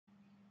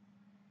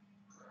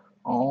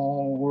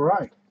All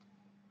right.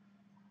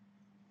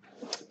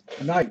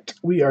 Tonight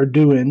we are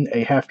doing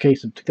a half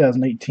case of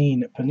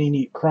 2018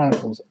 Panini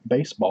Chronicles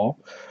baseball.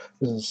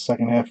 This is the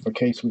second half of a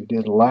case we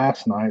did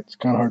last night. It's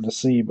kind of hard to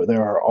see, but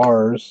there are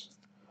R's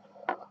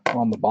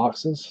on the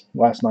boxes.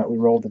 Last night we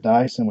rolled the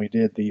dice and we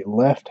did the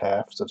left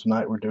half, so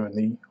tonight we're doing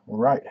the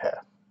right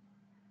half.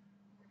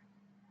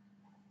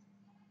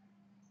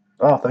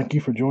 Oh, thank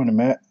you for joining,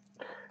 Matt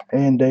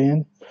and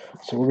Dan.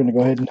 So we're going to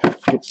go ahead and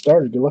get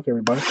started. Good luck,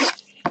 everybody.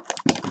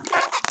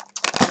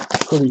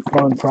 Pretty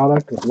fun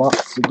product with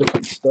lots of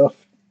different stuff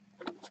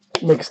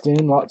mixed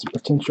in, lots of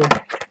potential.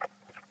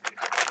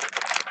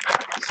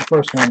 It's the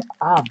first one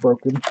I've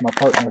broken. My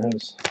partner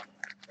has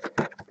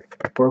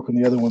broken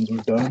the other ones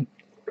we've done,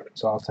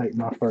 so I'll take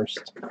my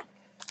first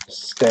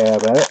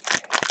stab at it.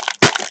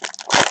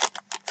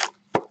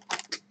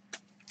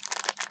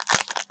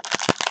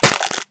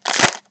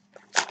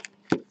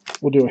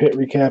 We'll do a hit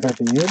recap at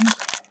the end.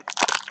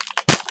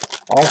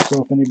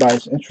 Also, if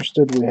anybody's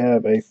interested, we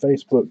have a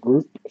Facebook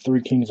group, Three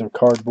Kings of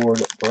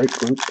Cardboard Break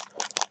Group.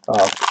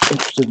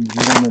 Interested in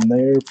joining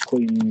there,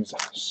 please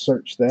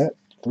search that.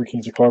 Three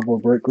Kings of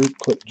Cardboard Break Group.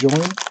 Click join.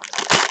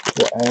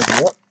 We'll add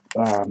you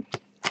up.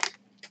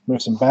 We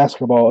have some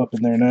basketball up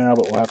in there now,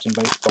 but we'll have some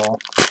baseball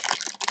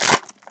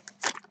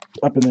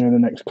up in there in the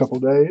next couple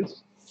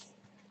days.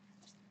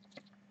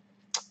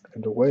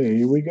 And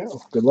away we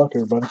go. Good luck,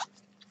 everybody.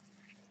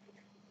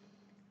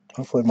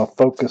 Hopefully my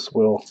focus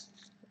will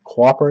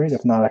cooperate.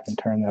 If not, I can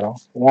turn that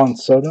off. Juan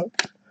Soto.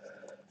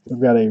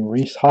 We've got a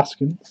Reese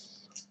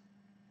Hoskins.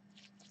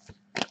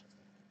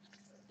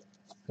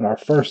 And our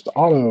first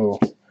auto,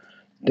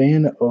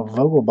 Dan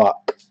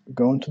Vogelbach,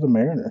 going to the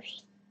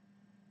Mariners.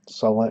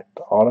 Select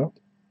auto.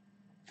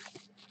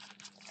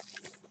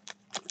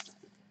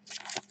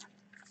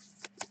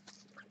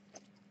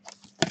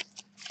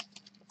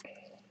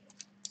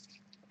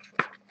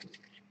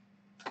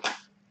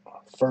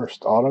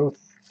 First auto,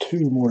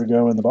 two more to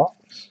go in the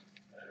box.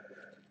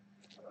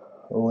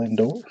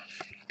 Lindor.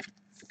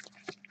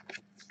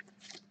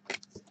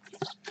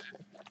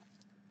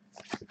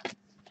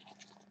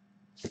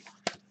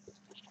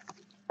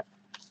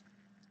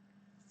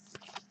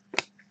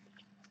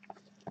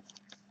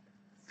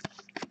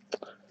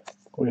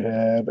 We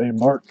have a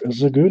Mark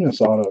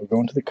Zagunis auto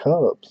going to the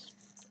Cubs.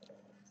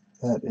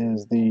 That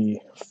is the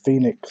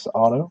Phoenix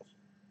auto.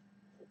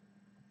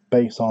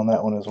 Base on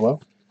that one as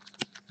well.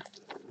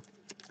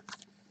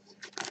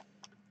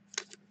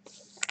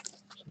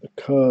 So the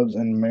Cubs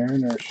and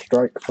Mariners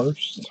strike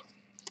first.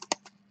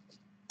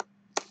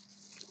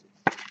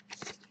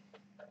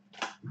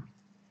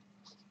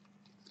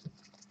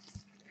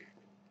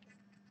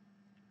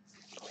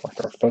 Looks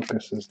like our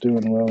focus is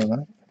doing well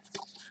tonight.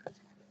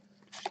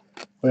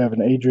 We have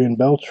an Adrian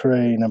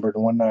Beltre, numbered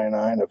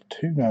 199 of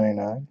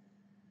 299.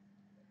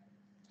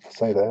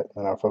 Say that,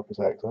 and our focus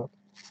acts up.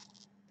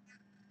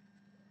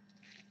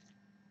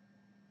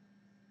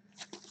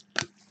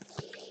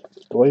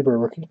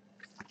 Glaber rookie.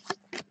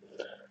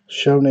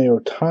 Shohei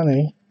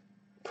Ohtani,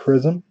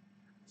 Prism.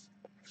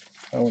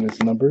 That one is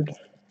numbered.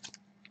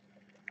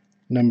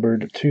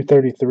 Numbered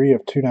 233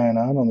 of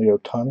 299 on the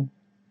Ohtani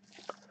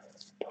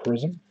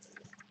Prism.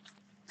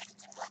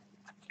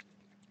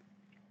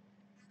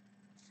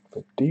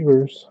 The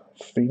Devers,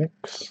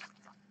 Phoenix.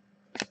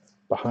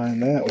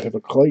 Behind that, we have a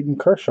Clayton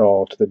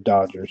Kershaw to the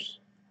Dodgers.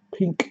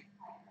 Pink.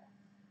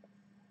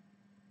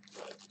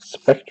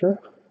 Spectra,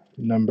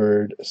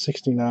 numbered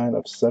 69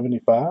 of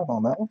 75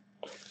 on that one.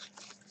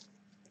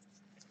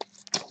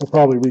 We'll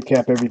probably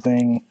recap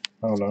everything,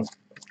 I don't know,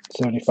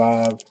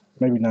 75,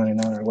 maybe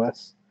 99 or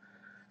less,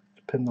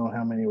 depending on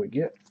how many we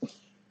get.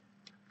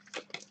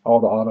 All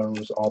the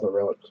autos, all the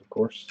relics, of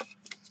course.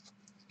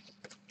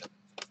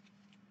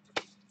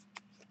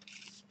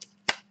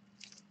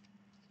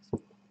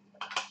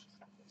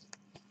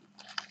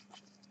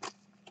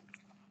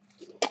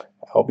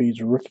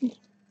 Albies rookie.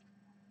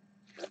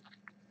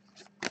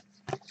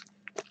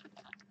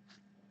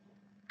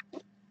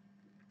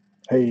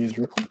 Hayes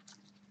rookie.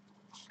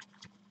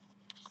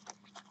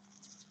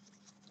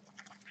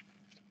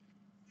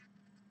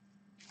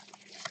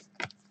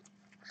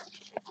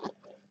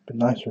 Been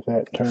nice if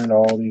that turned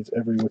all these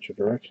every which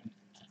direction.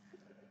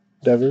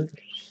 Devers.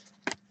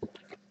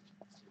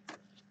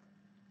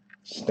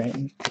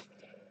 Stanton.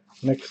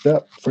 Next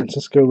up,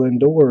 Francisco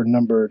Lindor,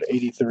 numbered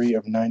 83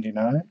 of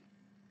 99.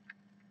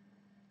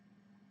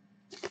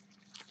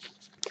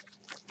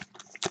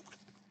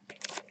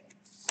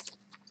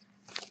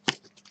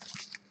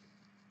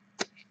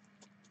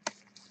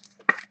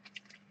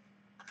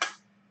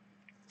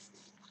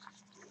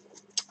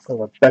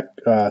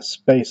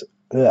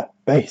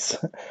 Base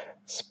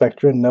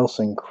Spectra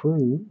Nelson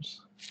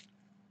Cruz.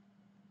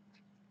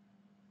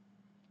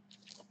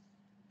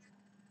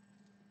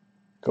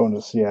 Going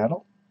to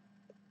Seattle.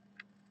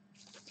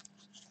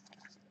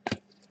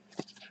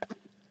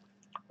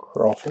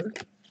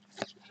 Crawford.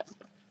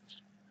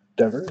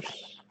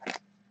 Devers.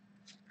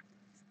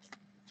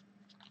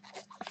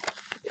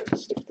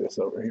 Let's stick this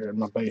over here in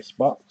my base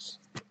box.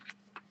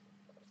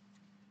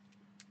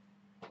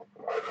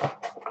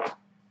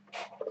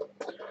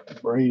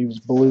 Braves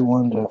blue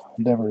one to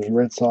Devers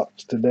Red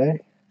Sox today.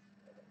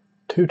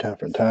 2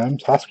 different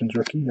times. Hoskins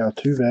rookie,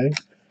 Altuve.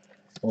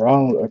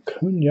 Ronald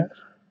Acuna,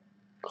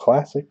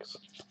 Classics.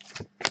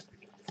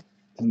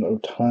 And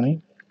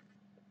Ohtani.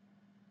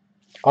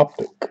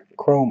 Optic,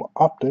 Chrome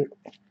Optic.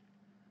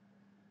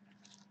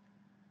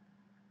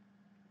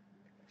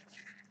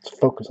 It's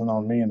focusing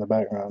on me in the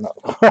background.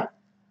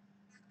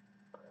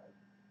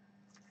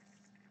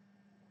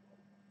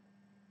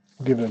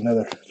 Give it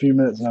another few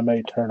minutes and I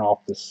may turn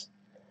off this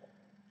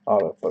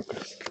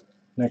autofocus.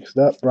 Next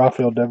up,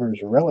 Rafael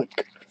Devers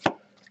Relic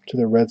to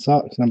the Red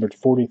Sox, numbered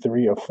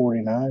 43 of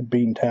 49.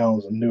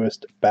 Beantown's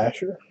newest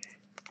basher.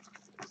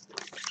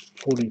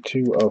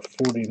 42 of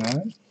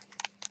 49.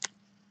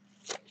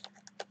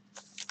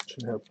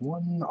 Should have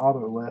one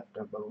auto left,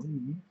 I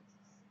believe.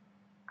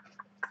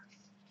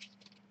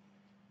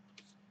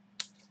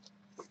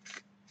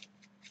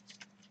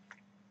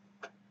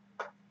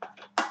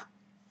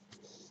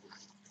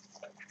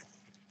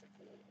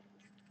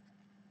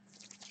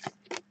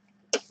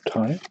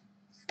 Time.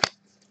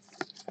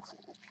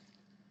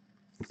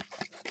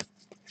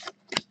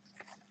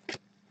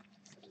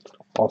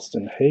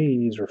 Austin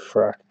Hayes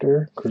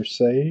Refractor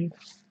Crusade.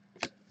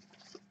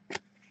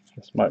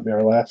 This might be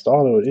our last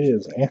auto. It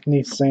is.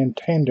 Anthony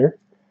Santander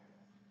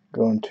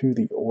going to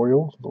the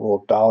Orioles. The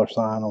little dollar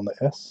sign on the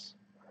S.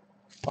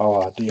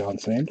 Deion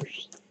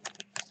Sanders.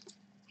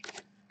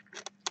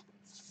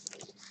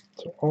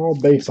 So all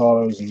base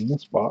autos in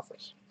this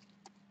box.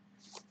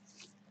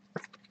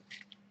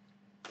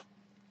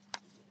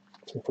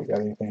 See if we got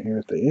anything here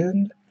at the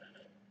end.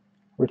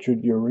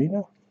 Richard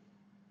Urena.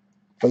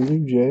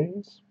 Blue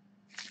Jays.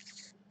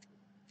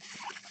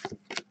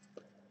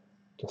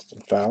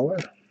 Justin Fowler.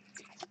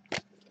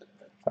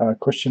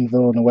 Christian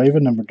Villanueva,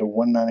 numbered to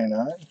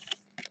 199.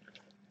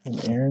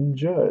 And Aaron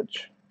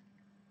Judge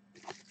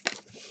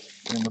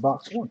in the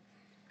box one.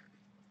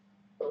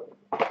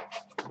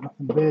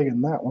 Nothing big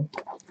in that one.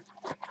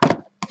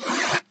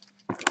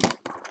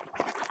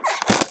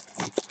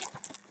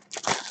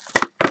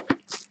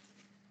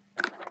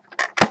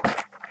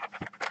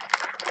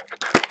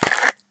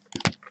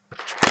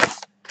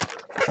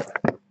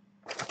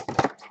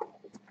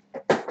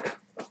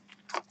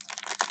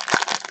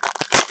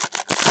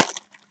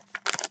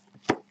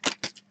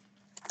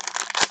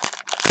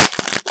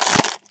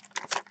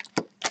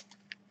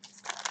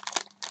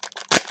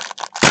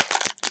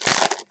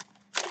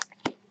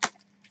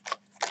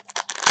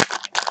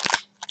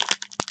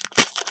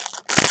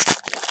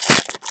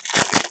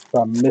 If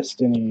I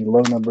missed any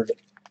low numbered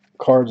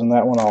cards in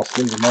that one, I'll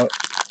sleeve them up.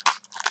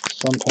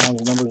 Sometimes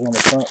the numbers on the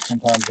front,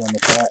 sometimes on the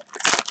back.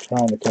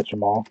 Trying to catch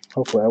them all.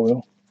 Hopefully I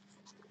will.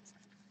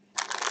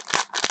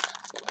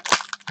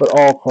 But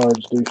all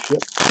cards do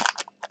ship.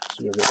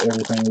 So you'll get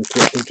everything we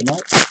flip through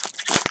tonight.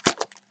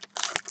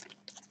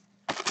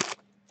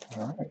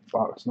 Alright,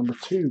 box number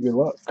 2. Good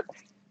luck.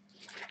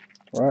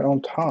 Right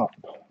on top,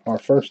 our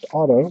first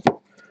auto,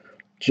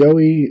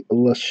 Joey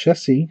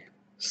Lachessi,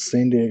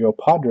 San Diego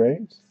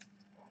Padres.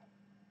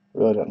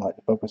 Really doesn't like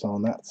to focus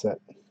on that set.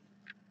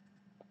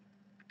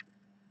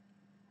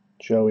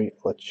 Joey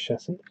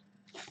Lachessi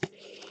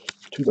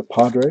to the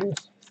Padres.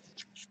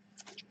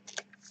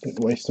 Didn't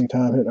waste any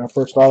time hitting our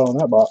first auto in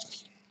that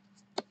box.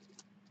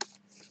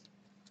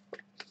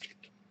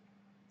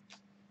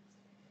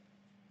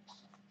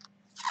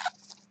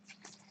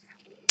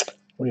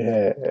 We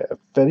have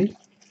Fetty,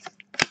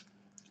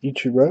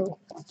 Ichiro,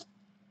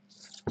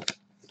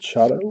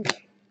 Chado,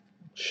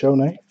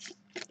 Shone,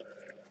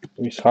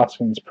 Reese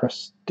Hoskins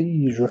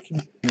Prestige rookie.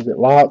 We get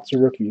lots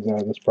of rookies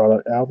out of this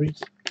product.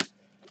 Albies.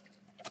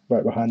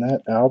 Right behind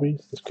that,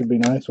 Albies. This could be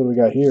nice. What do we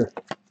got here?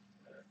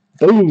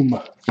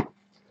 Boom!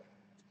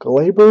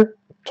 Gleyber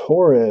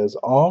Torres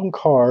on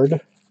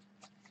card.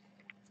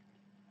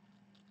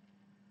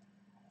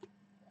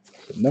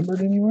 Is it numbered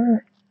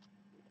anywhere?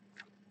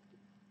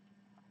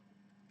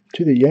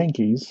 To the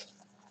Yankees.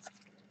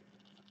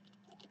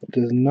 It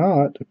does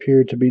not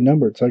appear to be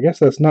numbered, so I guess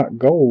that's not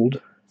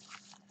gold.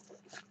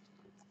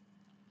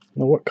 I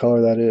don't know what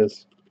color that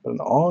is. But an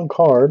on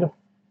card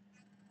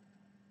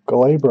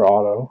Gleyber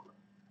auto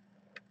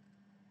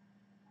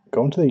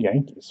going to the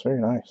Yankees. Very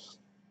nice.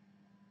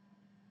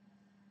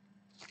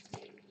 I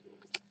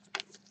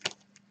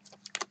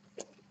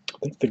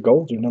think the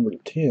golds are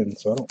numbered to 10,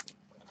 so I don't.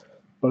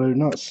 But I do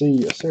not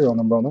see a serial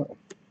number on that one.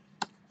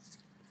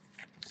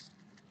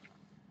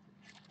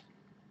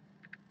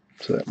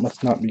 So that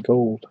must not be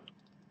gold.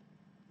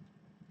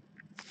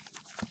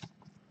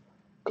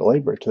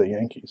 Gleyber to the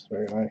Yankees.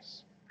 Very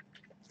nice.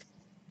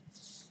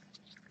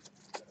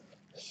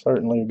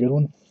 Certainly a good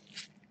one.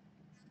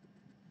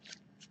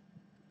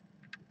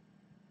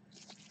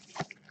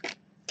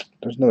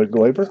 There's another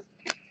Gleyber.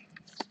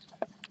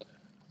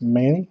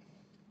 Manny.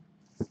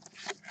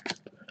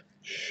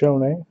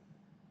 Shone.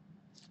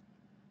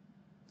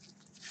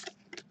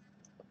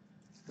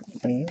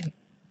 And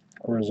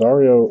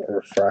Rosario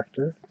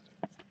Refractor.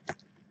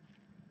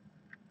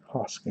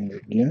 Hoskins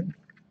again.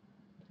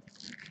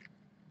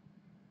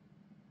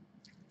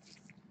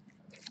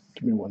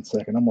 Give me 1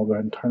 second. I'm going to go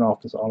ahead and turn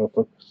off this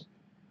autofocus.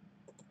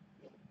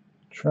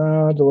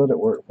 Tried to let it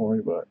work for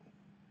me, but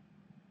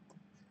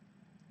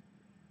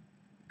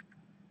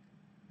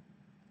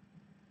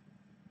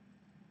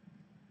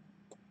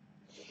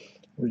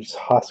Reese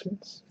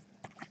Hoskins.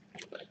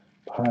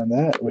 Behind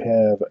that, we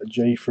have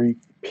J.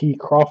 P.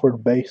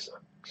 Crawford base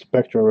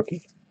Spectra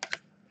rookie.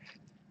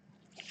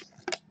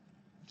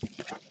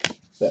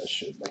 That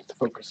should make the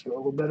focus go a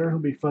little better. It'll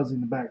be fuzzy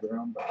in the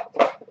background,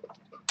 but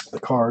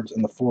the cards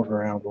in the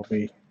foreground will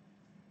be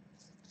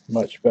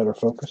much better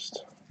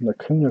focused.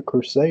 Lacuna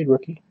Crusade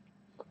rookie.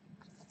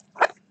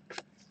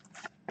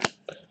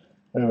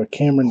 We have a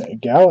Cameron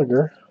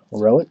Gallagher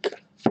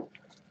relic,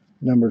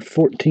 numbered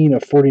 14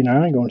 of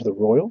 49, going to the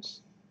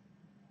Royals.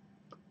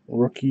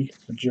 Rookie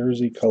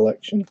jersey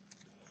collection.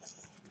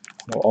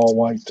 All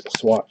white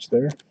swatch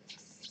there.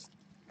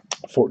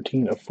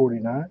 14 of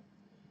 49.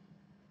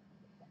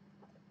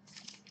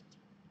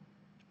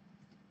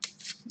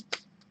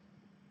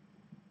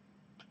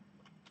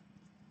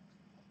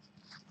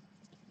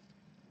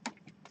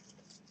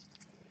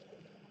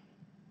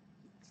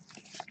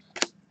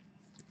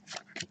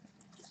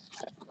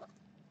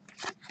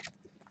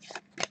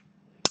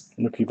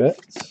 Rookie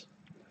Vets.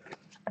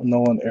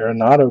 Nolan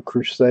Arenado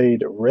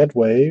Crusade Red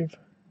Wave.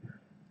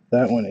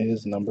 That one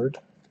is numbered.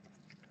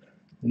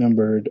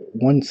 Numbered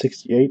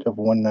 168 of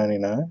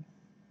 199.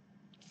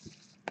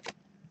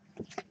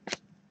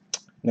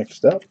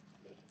 Next up,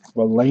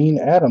 Lane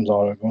Adams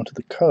auto going to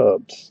the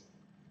Cubs.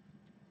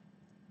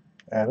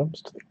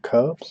 Adams to the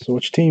Cubs. So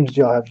which teams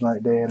do y'all have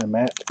tonight, Dan and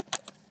Matt?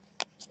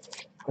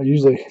 I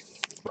usually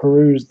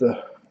peruse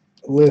the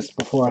list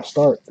before I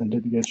start and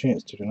didn't get a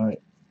chance to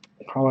tonight.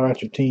 Holler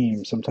out your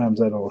team. Sometimes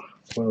that'll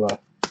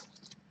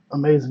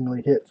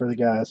amazingly hit for the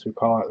guys who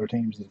call out their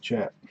teams in the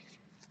chat.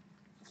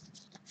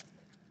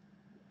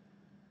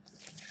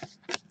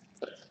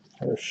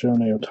 There's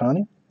Shohei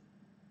Ohtani.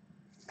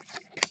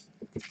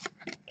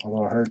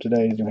 Although I heard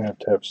today he's going to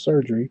have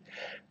surgery.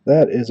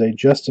 That is a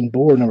Justin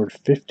Bour, numbered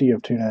 50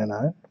 of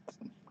 299,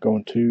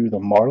 going to the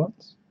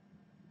Marlins.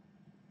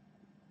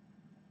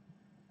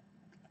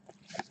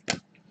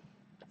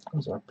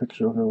 What's our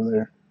picture over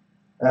there?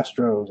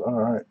 Astros,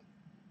 alright.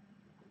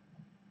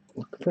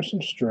 Looking for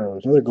some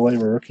Stros. Another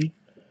Glaber rookie.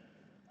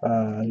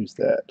 Who's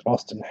that?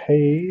 Austin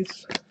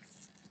Hayes.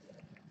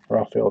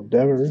 Rafael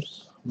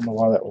Devers. I don't know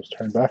why that was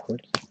turned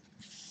backwards.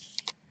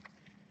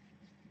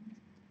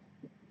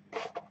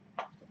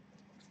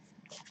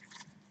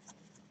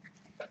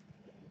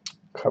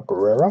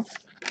 Cabrera.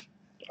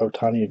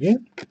 Ohtani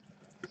again.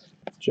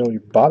 Joey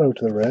Votto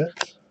to the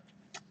Reds.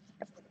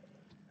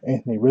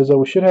 Anthony Rizzo.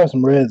 We should have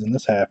some Reds in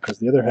this half because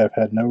the other half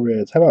had no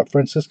Reds. How about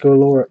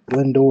Francisco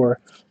Lindor,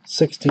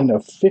 16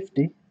 of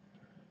 50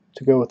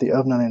 to go with the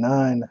of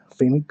 99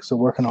 Phoenix. So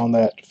working on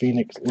that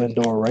Phoenix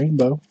Lindor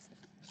rainbow.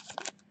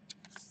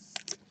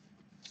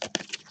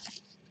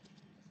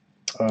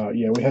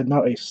 Yeah, we had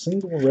not a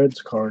single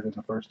Reds card in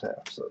the first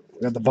half. So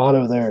we got the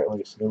Votto there at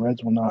least. So the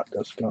Reds will not.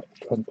 Go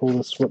and pull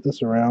this, flip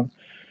this around.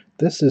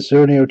 This is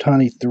Shohei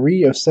Ohtani,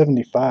 3 of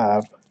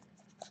 75.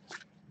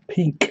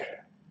 Pink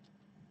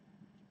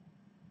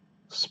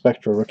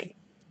Spectra rookie.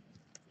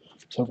 I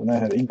was hoping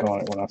that had ink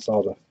on it when I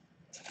saw the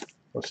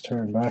was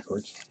turned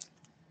backwards.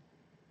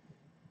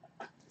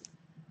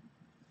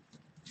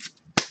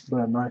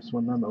 But a nice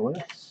one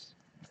nonetheless.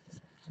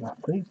 I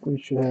think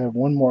we should have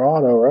one more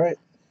auto, right?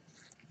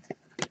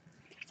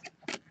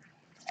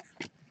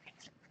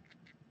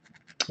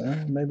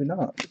 Maybe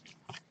not.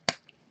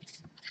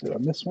 Did I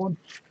miss one?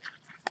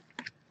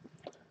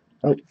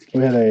 Oh,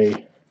 we had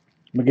a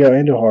Miguel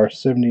Andujar,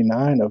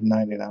 79 of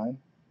 99.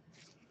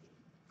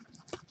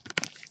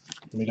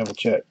 Let me double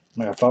check.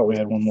 Man, I thought we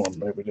had one more, but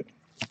maybe we didn't.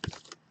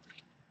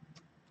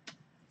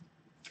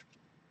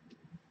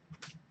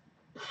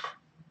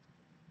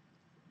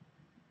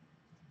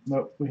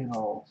 Nope, we had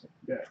all.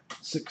 Yeah,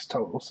 6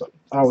 total. So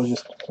I was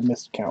just a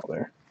missed count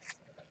there.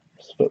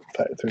 Let's flip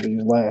back through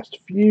these last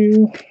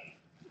few.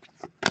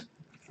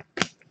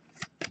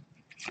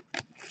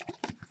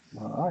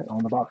 All right,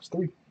 on to box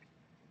 3.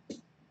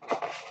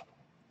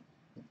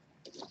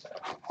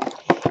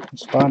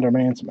 Let's find our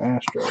man some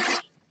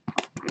Astros.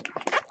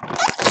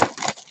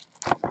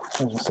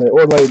 I was going to say,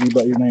 or lady,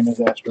 but your name is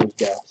Astros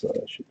guy, so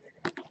that should be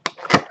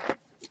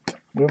good.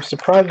 We have a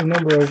surprising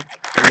number of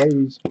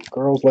ladies,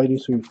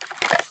 ladies who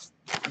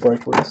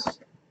break with us.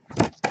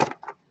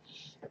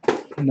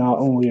 Not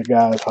only a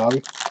guy's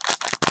hobby.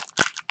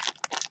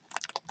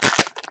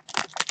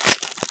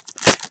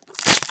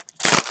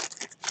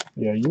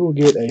 Yeah, you will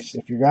get a,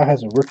 if your guy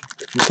has a rookie,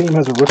 if your team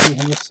has a rookie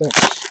in this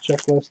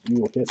checklist,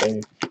 you will get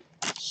a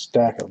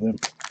stack of them.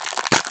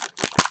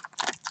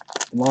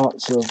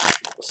 Lots of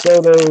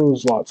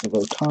Sotos, lots of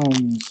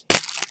Otanis,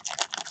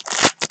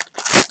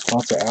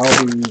 lots of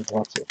Albies,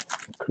 lots of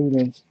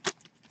Acunas.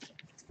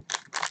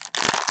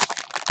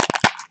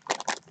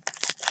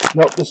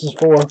 Nope, this is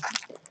 4.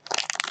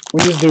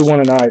 We just do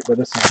one a night, but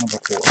this is number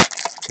 4.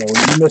 So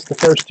you missed the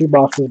first 2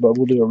 boxes, but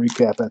we'll do a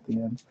recap at the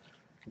end.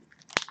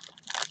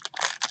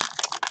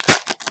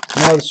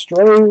 Now the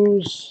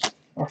Stros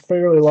are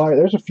fairly light.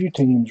 There's a few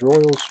teams: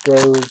 Royals,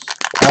 Stros,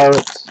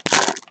 Pirates,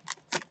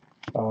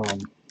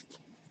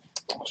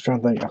 I was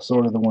trying to think. I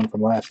sorted the one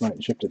from last night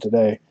and shipped it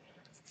today.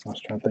 I was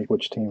trying to think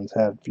which teams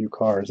had few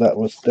cards. That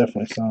was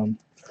definitely some.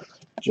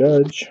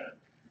 Judge,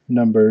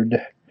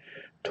 numbered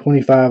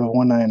 25 of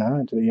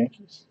 199 to the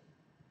Yankees.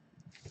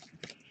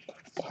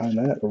 Behind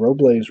that, a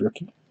Robles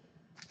rookie.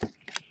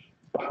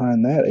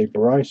 Behind that, a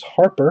Bryce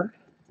Harper.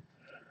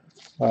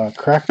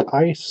 Cracked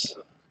Ice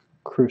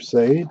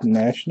Crusade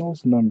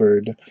Nationals,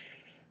 numbered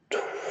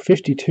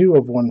 52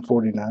 of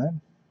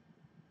 149.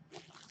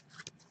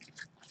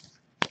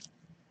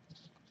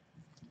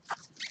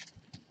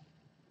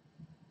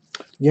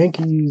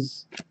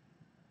 Yankees.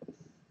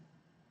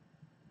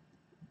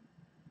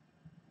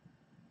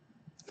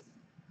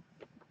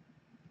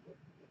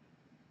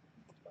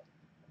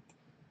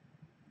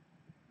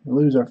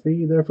 Lose our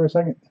feed there for a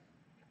second.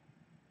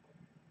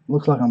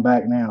 Looks like I'm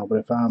back now, but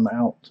if I'm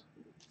out,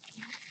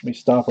 let me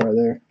stop right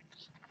there.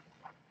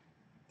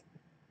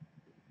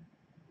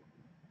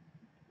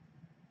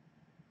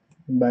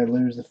 Anybody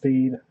lose the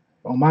feed?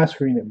 On my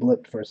screen it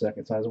blipped for a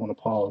second, so I just want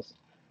to pause.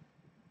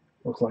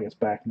 Looks like it's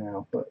back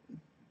now, but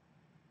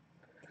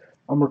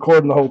I'm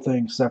recording the whole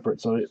thing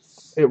separate, so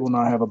it will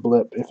not have a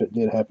blip if it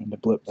did happen to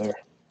blip there.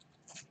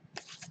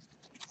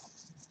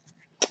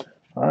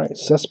 Alright,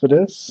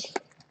 Cespedes,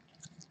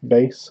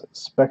 base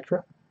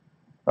Spectra.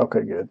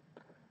 Okay, good.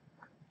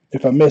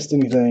 If I missed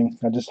anything,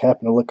 I just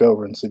happened to look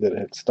over and see that it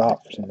had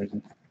stopped for some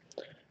reason.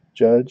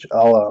 Judge,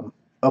 I'll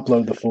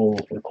upload the full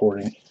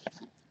recording.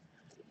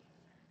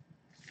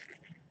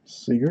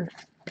 Seager,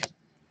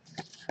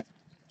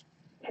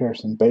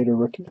 Harrison Bader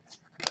rookie.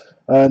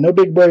 No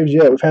big Braves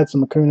yet. We've had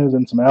some Acunas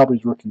and some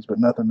Albies rookies, but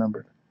nothing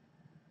numbered.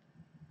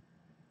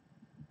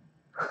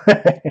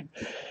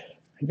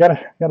 You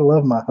gotta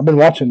love my. I've been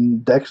watching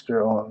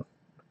Dexter on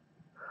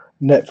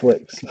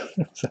Netflix,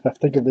 so I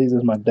think of these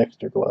as my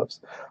Dexter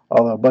gloves.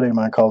 Although a buddy of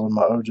mine calls them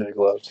my OJ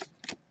gloves.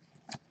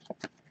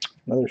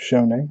 Another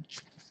show name.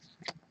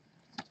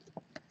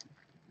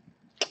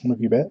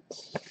 Mookie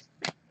Betts.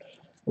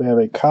 We have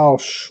a Kyle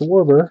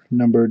Schwarber,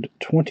 numbered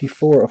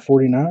 24 of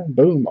 49.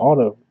 Boom,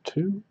 auto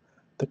to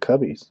the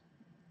Cubbies.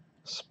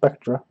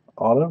 Spectra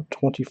auto,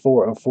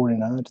 24 of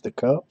 49 to the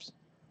Cubs.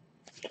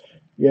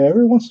 Yeah,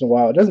 every once in a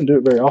while, it doesn't do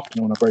it very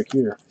often when I break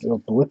here. It'll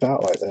blip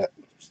out like that.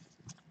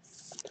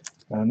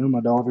 I know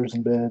my daughter's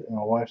in bed and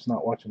my wife's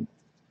not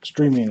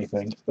streaming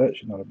anything. That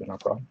should not have been our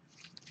problem.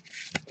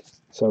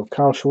 So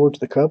Kyle Schwarber to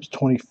the Cubs,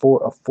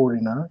 24 of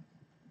 49.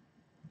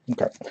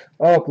 Okay,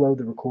 I'll upload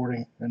the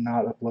recording and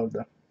not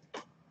upload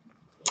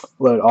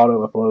let it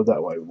auto upload.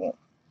 That way we won't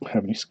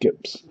have any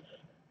skips.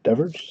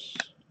 Devers,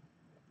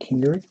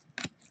 Kingery.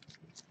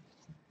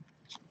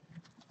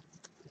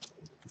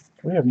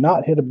 We have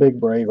not hit a big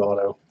Brave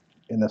auto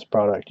in this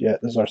product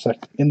yet. This is our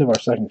end of our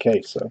second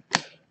case, so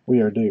we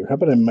are due. How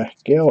about a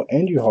Miguel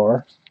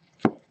Andujar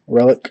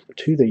relic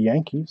to the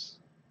Yankees,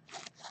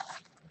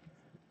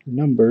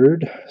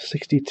 numbered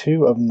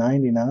 62 of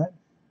 99.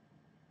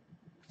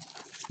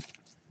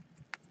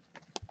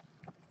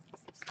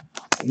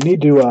 You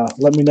need to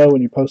let me know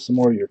when you post some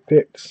more of your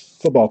picks,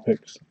 football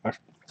picks.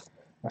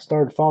 I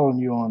started following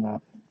you on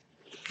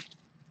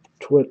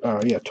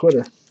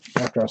Twitter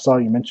after I saw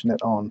you mention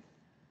it on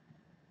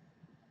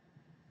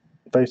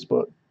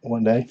Facebook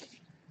one day.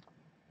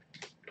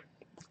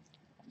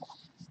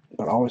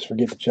 But I always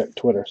forget to check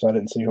Twitter, so I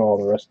didn't see all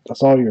the rest. I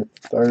saw your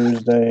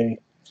Thursday,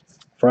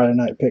 Friday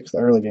night picks, the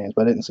early games,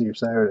 but I didn't see your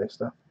Saturday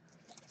stuff.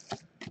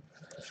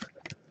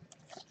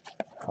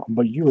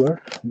 But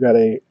Euler, we got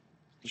a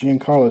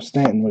Giancarlo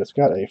Stanton, but it's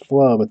got a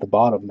flub at the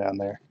bottom down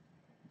there.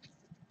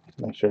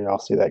 Make sure y'all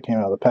see that came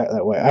out of the pack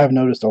that way. I have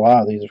noticed a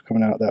lot of these are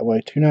coming out that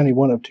way.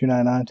 291 of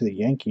 299 to the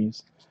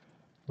Yankees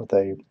with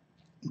a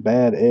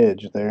bad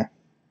edge there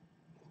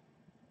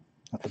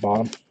at the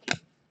bottom.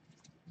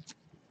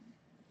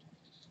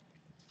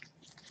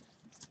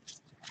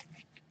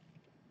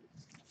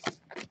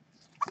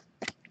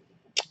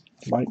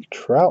 Mike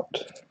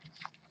Trout,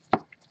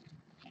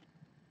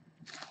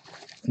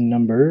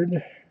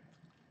 numbered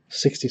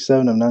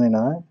 67 of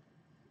 99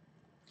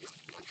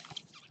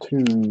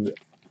 to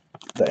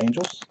the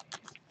Angels.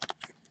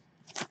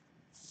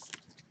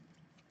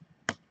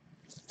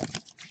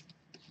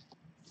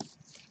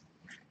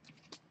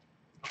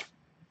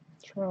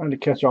 Trying to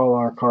catch all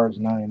our cards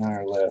 99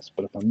 or less,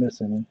 but if I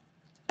miss any.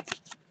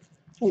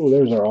 Oh,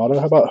 there's our auto.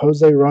 How about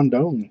Jose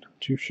Rondon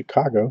to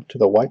Chicago to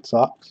the White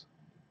Sox?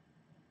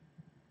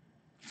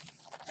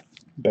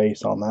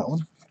 Base on that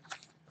one.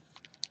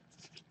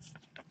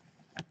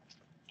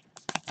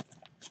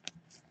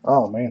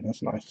 Oh man,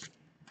 that's nice.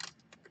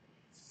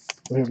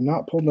 We have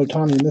not pulled an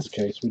Ohtani in this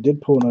case. We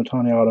did pull an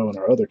Ohtani auto in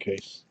our other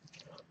case.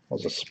 It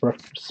was a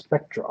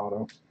Spectra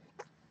auto.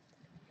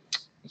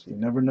 So you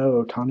never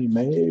know, Ohtani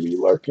may be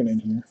lurking in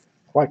here.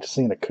 I like to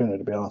see an Acuna,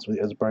 to be honest with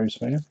you, as a Braves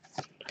fan.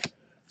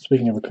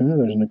 Speaking of Acuna,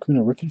 there's an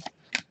Acuna rookie.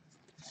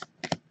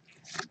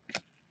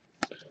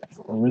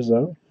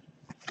 Rizzo.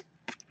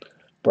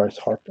 Bryce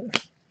Harper.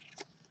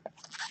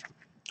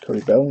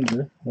 Cody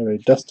Bellinger. We have a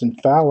Dustin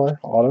Fowler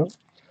auto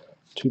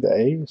to the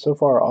A's. So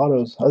far,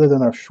 autos, other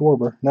than our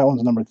Schwarber, that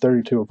one's number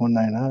 32 of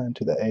 199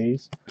 to the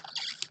A's.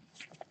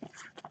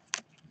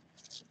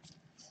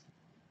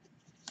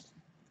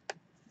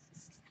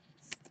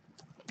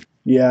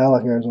 Yeah, I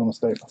like Arizona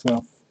State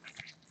myself.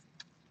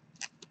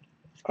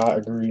 I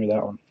agree with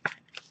that one.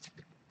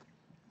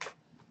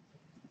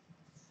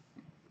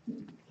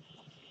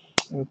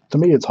 To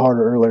me, it's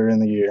harder earlier in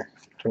the year.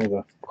 So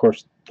of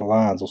course, the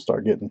lines will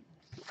start getting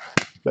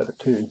better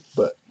too.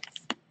 But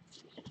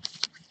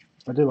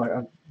I did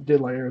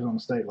like Arizona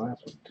State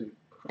last week too.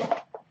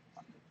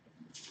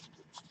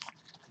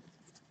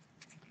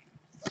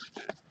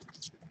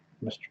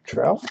 Mr.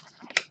 Trout,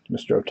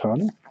 Mr.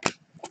 Ohtani.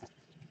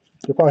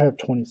 You'll probably have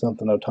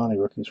 20-something Ohtani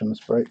rookies from this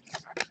break.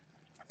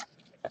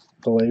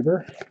 The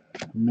labor,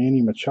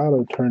 Manny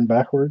Machado turned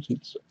backwards.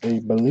 It's a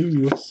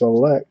blue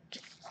select,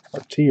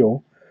 or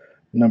teal,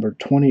 number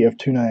 20 of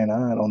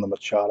 299 on the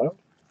Machado.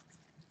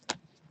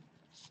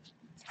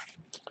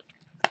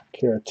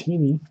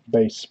 Caratini,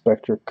 base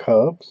Spectre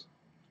Cubs.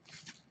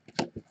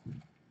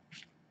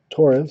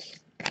 Torres.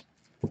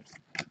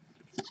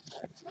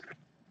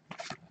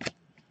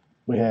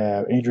 We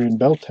have Adrian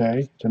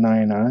Beltre to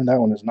 99. That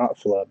one is not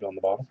flubbed on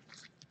the bottom.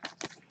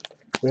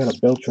 We had a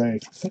Beltre.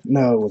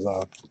 No, it was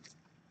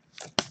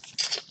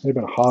maybe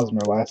a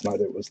Hosmer last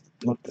night. It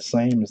looked the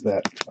same as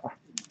that.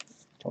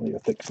 Don't need a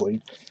thick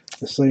sleeve.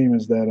 The same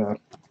as that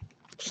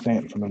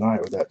stamp from the night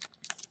with that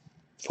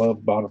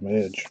flub bottom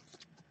edge.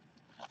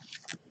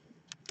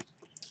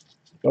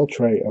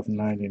 Beltre of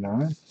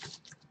 99.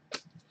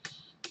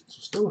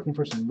 So still looking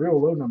for some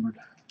real low numbered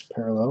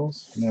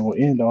parallels. And then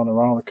we'll end on a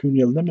Ronald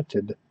Acuna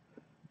Limited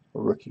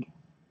rookie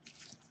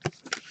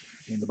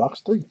in the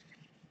box 3.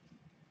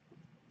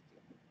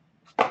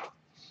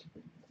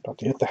 About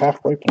to hit the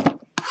halfway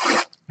point.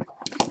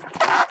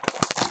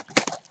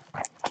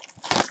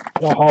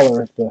 Y'all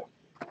holler if the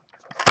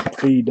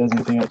feed does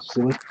anything else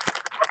silly.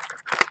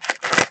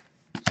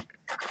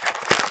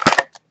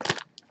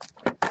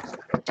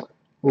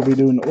 We'll be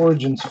doing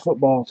Origins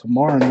football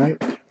tomorrow night.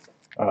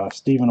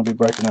 Steven will be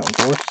breaking that one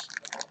for us.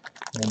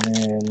 And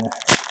then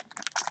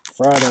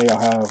Friday I'll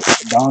have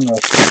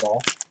Donruss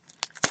football.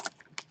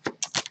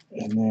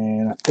 And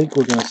then I think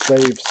we're going to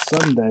save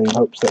Sunday in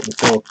hopes that we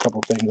throw a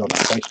couple things on our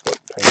Facebook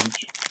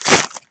page.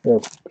 We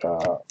have,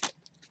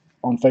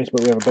 on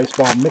Facebook we have a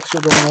baseball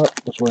mixer going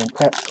up, which will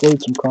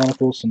include some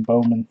Chronicles, some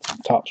Bowman, some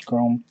Topps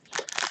Chrome.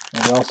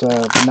 And we also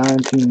have 9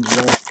 teams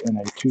left in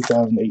a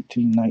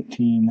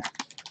 2018-19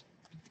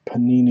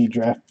 Panini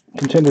draft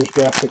contenders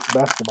draft picks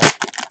basketball.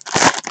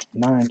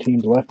 9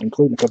 teams left,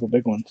 including a couple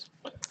big ones.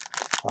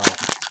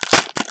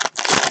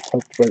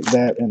 Hope to break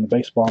that in the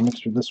baseball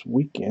mixer this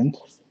weekend.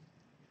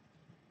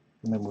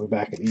 And then we'll be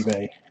back at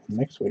eBay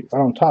next week.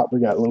 Right on top, we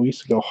got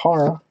Luis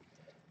Gohara,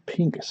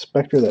 pink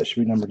Spectre. That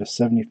should be numbered to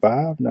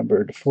 75,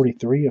 numbered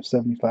 43 of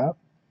 75.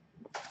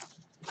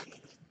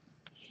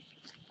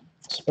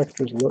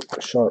 Spectres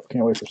look sharp.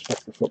 Can't wait for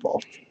Spectre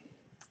football.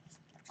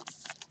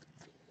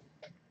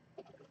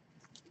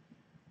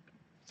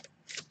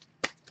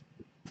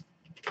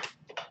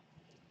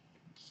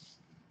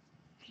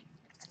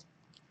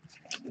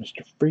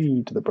 Mr.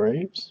 Freed to the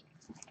Braves.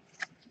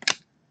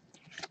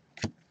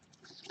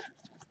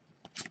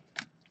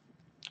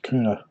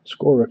 Kuna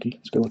score rookie.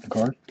 It's a good looking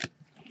card.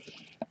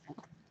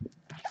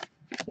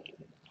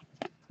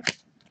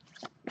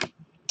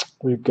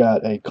 We've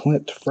got a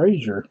Clint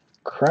Frazier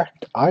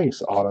cracked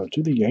ice auto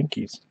to the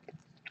Yankees.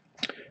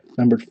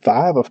 Numbered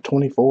 5 of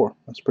 24.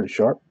 That's pretty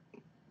sharp.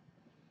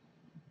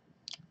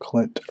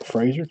 Clint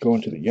Frazier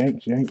going to the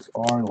Yanks. Yanks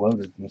are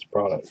loaded in this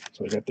product.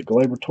 So we got the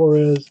Gleyber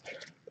Torres,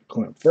 the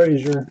Clint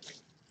Frazier.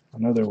 I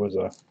know there was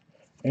a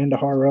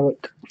Andahar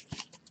relic.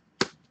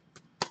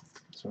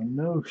 So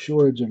no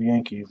shortage of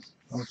Yankees.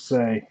 I would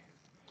say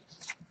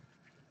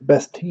the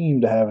best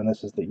team to have in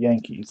this is the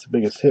Yankees. The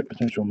biggest hit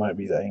potential might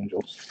be the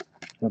Angels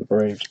or the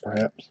Braves,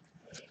 perhaps.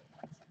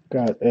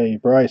 Got a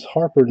Bryce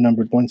Harper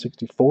numbered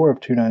 164 of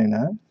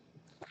 299.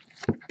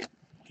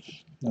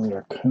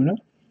 Another Acuna.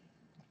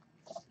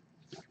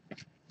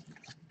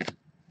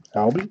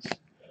 Albies.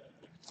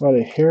 Got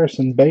a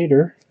Harrison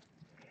Bader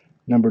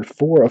numbered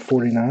 4 of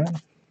 49.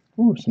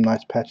 Ooh, some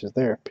nice patches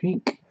there.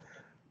 Pink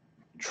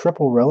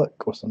triple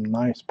relic with some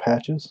nice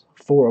patches.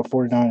 4 of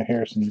 49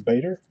 Harrison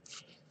Bader.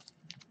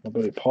 My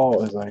buddy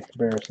Paul is a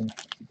Harrison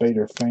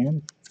Bader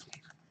fan.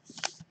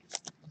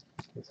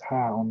 He's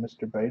high on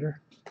Mr.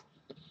 Bader.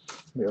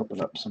 Let me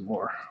open up some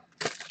more.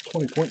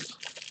 20 points.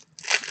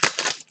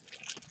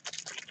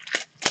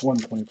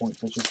 120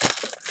 points, I should say.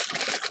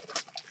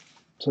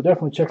 So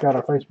definitely check out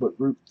our Facebook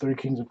group, 3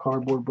 Kings of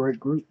Cardboard Break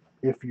group,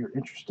 if you're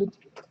interested.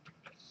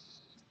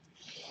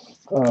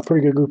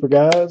 Pretty good group of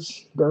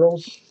guys,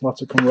 girls,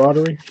 lots of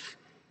camaraderie.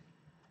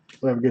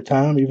 We have a good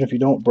time. Even if you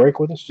don't break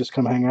with us, just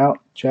come hang out,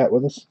 chat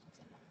with us,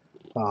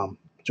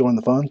 join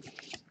the fun.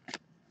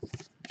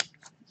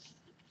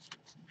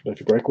 But if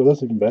you break with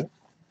us, even better.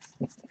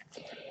 You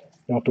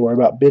don't have to worry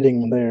about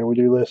bidding there. We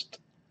do list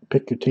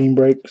pick your team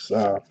breaks,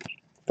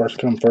 first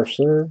come, first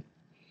serve.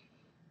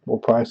 We'll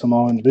price them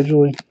all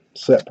individually,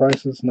 set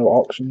prices, no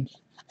auctions.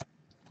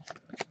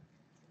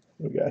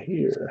 We got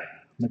here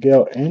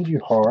Miguel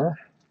Andujar.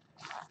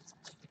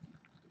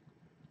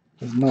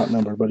 He's not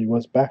numbered, but he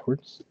was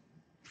backwards.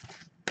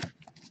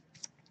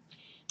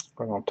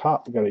 Right on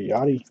top, we got a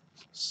Yachty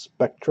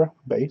Spectra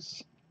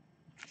base.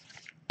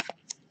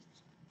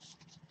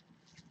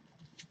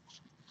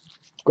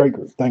 Great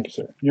group. Thank you,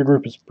 sir. Your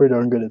group is pretty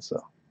darn good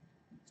itself.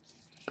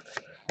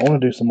 I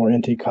want to do some more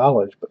NT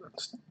College, but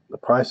the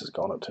price has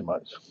gone up too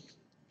much.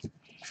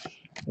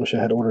 Wish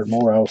I had ordered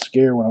more. I was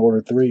scared when I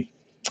ordered 3.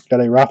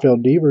 Got a Rafael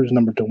Devers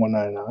number to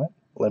 199,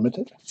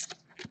 limited.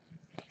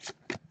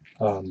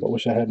 But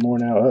wish I had more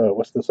now.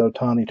 What's this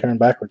Ohtani turn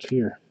backwards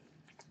here?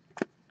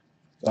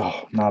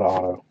 Oh, not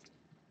auto,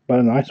 but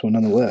a nice one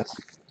nonetheless.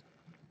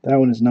 That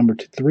one is number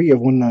 3 of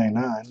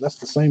 199. That's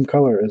the same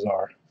color as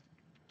our,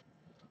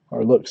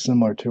 or looks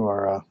similar to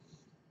our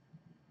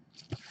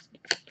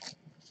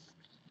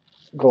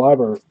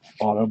Gleyber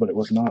auto, but it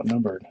was not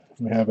numbered.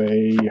 We have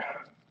a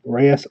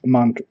Reyes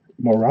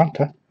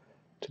Moranta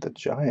to the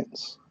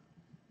Giants.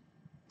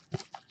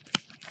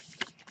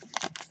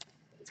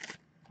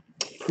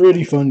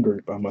 Pretty fun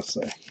group, I must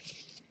say.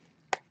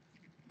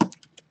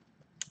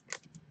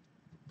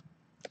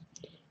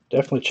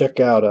 Definitely check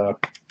out,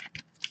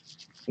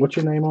 what's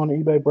your name on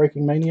eBay,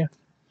 Breaking Mania?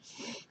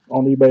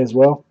 On eBay as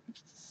well.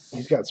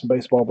 He's got some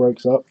baseball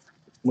breaks up.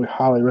 We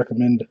highly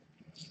recommend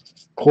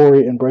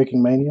Corey and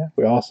Breaking Mania.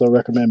 We also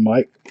recommend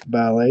Mike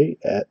Ballet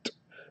at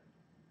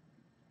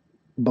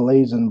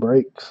Blazin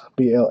Breaks,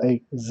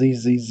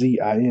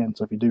 Blazzzzin.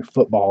 So if you do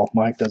football,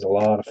 Mike does a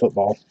lot of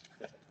football.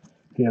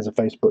 He has a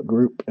Facebook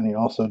group, and he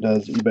also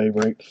does eBay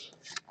breaks.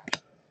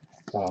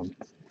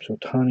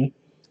 Shotani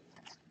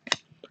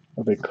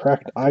of a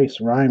Cracked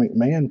Ice Ryan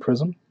McMahon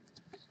Prism.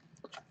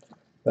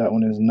 That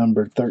one is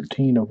numbered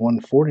 13 of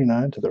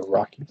 149 to the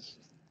Rockies.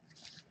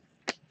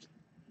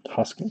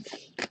 Huskins.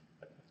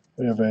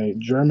 We have a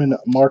German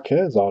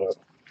Marquez auto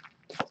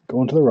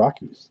going to the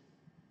Rockies.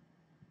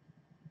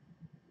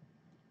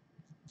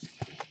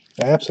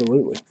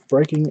 Absolutely.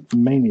 Breaking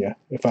Mania.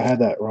 If I had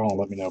that wrong,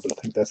 let me know, but I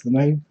think that's the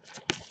name.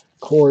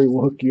 Corey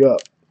will hook you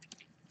up.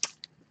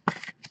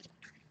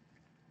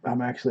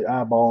 I'm actually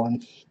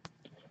eyeballing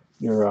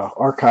your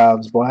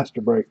Archives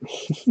Blaster Break.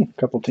 A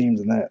couple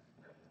teams in that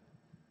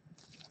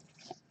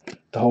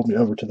to hold me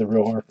over to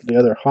the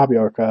other Hobby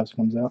Archives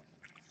comes out.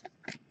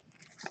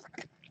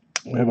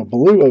 We have a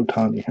blue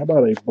Ohtani. How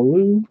about a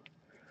blue?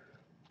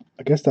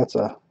 I guess that's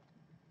a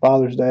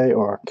Father's Day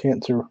or a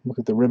Cancer. Look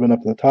at the ribbon up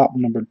at the top,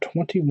 number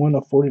 21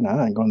 of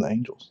 49, going to the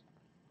Angels.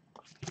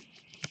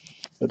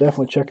 But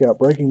definitely check out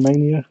Breaking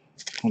Mania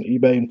on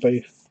eBay and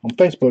on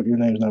Facebook. Your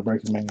name's not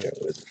Breaking Mania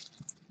with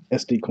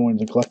SD Coins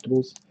and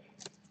Collectibles.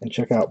 And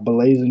check out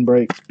Blazin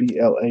Breaks,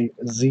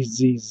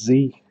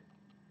 Blazzzzin,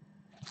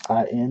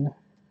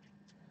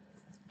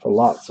 for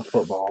lots of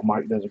football.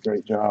 Mike does a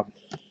great job.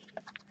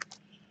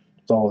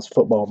 It's all his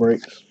football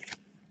breaks.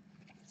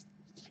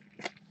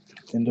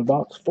 Into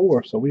box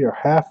 4, so we are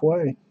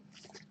halfway.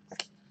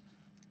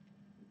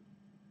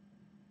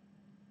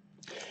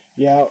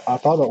 Yeah, I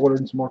thought about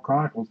ordering some more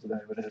Chronicles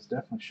today, but it has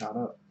definitely shot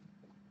up.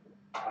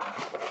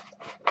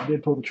 I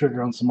did pull the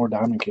trigger on some more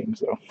Diamond Kings,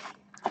 though.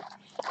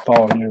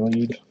 Following your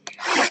lead.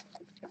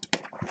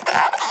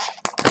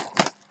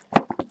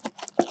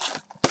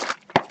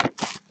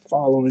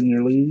 Following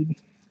your lead.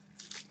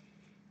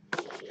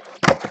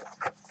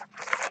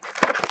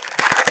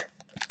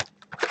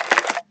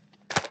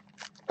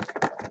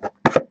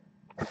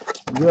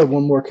 We do have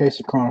one more case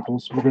of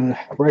Chronicles. We're going to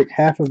break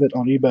half of it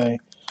on eBay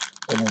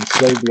and then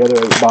save the other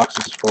 8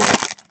 boxes for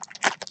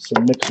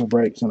some mixer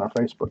breaks in our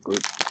Facebook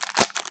group.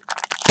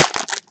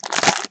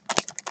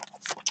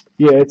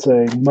 Yeah, it's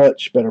a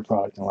much better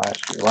product than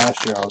last year.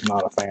 Last year I was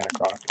not a fan of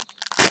Chronicles.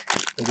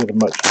 They did a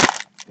much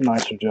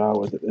nicer job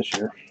with it this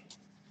year.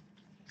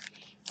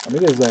 I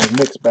mean, it is a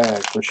mixed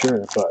bag for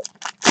sure, but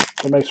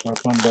it makes for a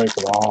fun break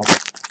with all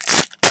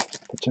the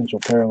potential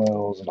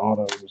parallels and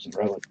autos and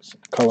relics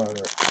and color.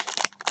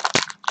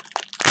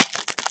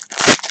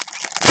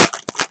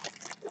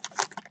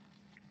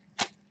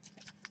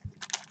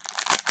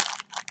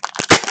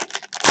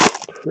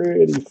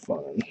 Pretty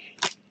fun.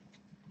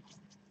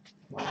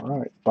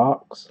 Alright,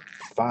 box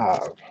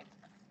 5.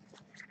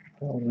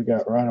 What do we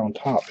got right on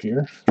top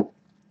here?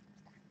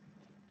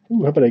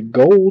 Ooh, how about a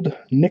gold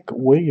Nick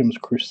Williams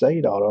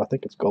Crusade auto? I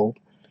think it's gold.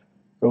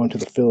 Going to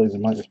the Phillies,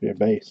 it might just be a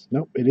base.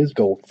 Nope, it is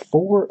gold.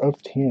 4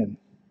 of 10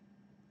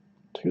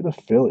 to the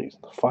Phillies.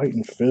 The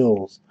Fighting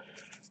Phils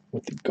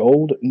with the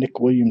gold Nick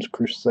Williams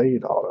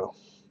Crusade auto.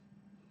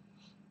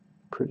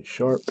 Pretty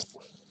sharp.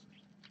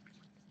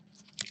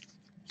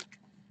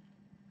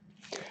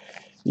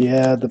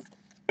 Yeah, the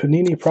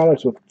Panini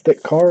products with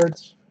thick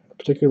cards,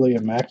 particularly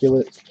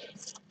Immaculate,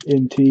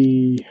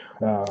 NT,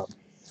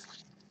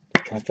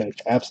 I think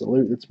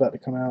Absolute that's about to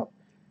come out.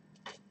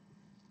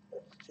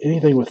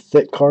 Anything with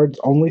thick cards,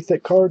 only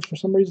thick cards for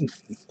some reason,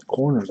 the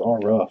corners are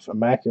rough.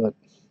 Immaculate,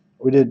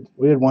 we did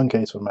one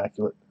case of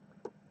Immaculate.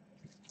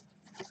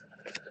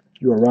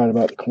 You were right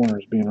about the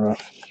corners being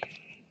rough.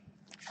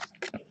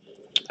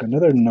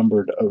 Another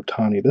numbered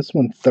Ohtani. This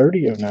one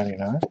 30 of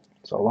 99.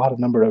 It's So a lot of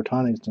numbered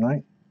Otanis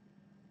tonight.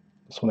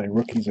 This one a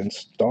Rookies and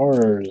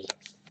Stars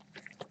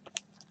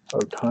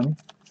Otani.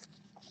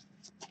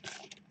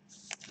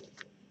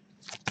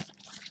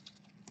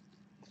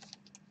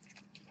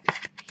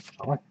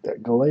 I like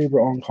that.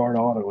 Glaber on-card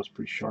auto was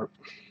pretty sharp.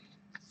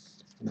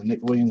 And the Nick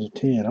Williams of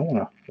 10. I want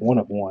a 1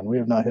 of 1. We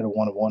have not hit a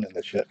 1 of 1 in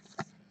this yet.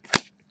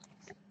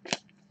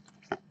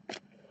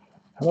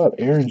 How about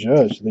Aaron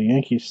Judge? The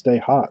Yankees stay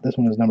hot. This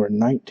one is number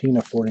 19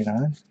 of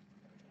 49.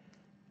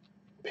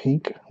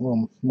 Pink. A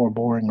little more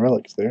boring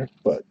relics there,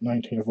 but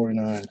 19 of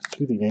 49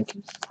 to the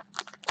Yankees.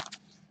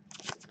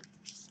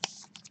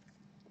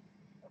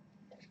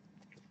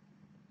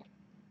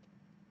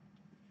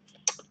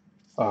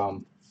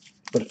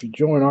 But if you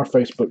join our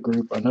Facebook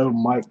group, I know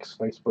Mike's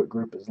Facebook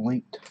group is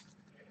linked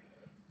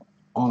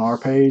on our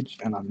page,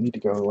 and I need to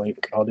go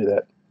link. I'll do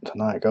that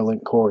tonight. Go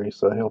link Corey,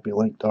 so he'll be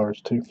linked to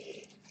ours too.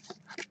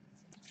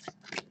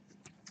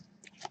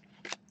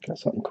 Got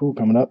something cool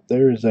coming up.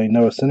 There is a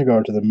Noah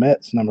Syndergaard to the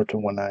Mets, number to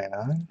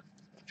 199.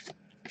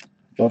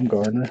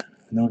 Bumgarner.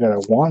 And then we got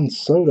a Juan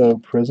Soto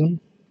Prism,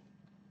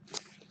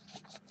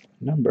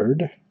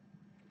 numbered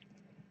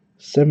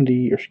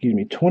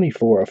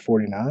 24 of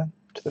 49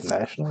 to the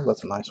Nationals.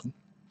 That's a nice one.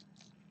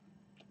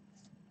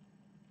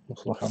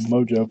 Looks like a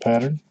mojo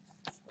pattern.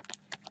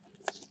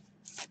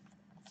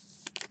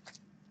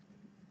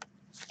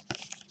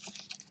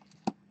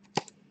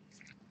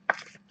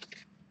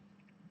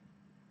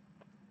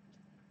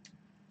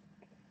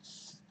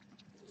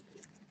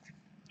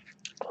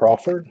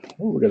 Crawford.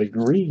 Oh, we got a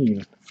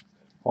green.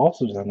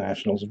 Also to the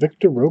Nationals.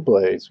 Victor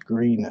Robles,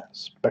 green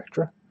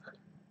Spectra.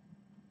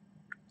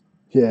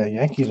 Yeah,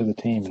 Yankees are the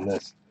team in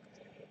this.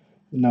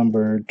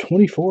 Number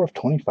 24 of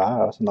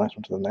 25. That's a nice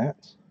one to the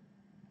Nats.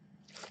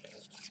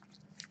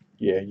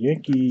 Yeah,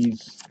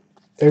 Yankees.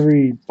 I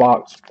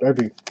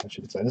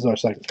shouldn't say, this is our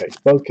second case.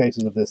 Both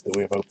cases of this that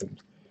we have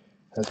opened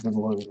has been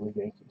loaded with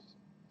Yankees.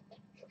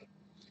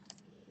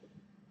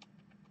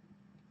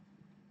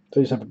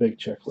 They just have a big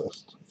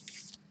checklist,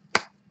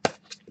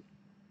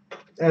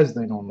 as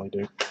they normally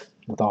do,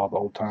 with all the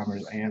old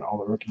timers and all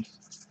the rookies.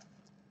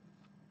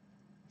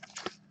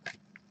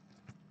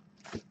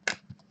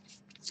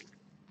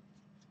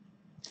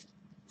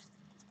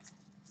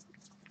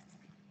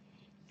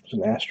 There's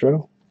an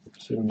Astro.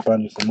 Let's see if we can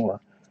find you some more.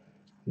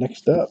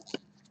 Next up,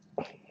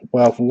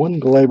 well, if one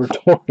Glaber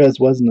Torres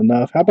wasn't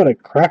enough, how about a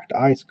cracked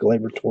ice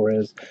Glaber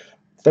Torres,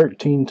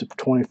 13 to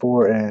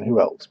 24, and who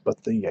else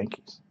but the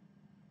Yankees?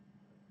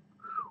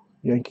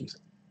 Yankees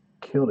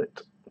killed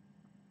it.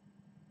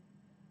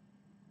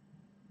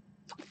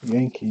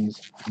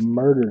 Yankees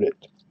murdered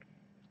it.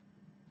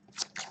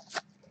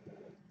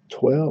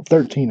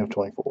 13 of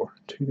 24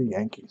 to the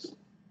Yankees.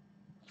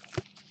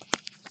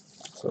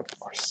 So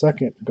our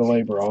second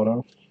Glaber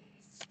auto.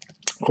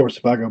 Of course,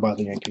 if I go by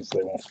the Yankees,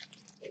 they won't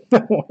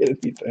hit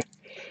anything.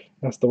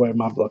 That's the way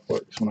my luck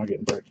works when I get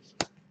in breaks.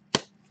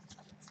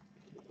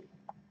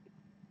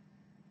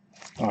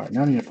 All right,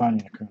 now I need to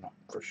find you Acuna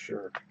for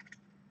sure.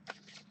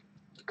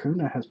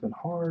 Acuna has been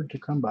hard to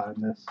come by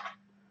in this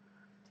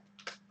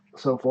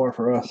so far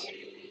for us.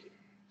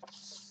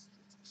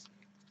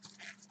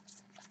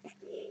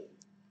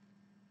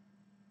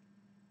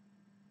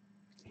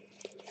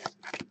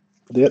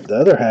 The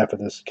other half of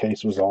this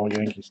case was all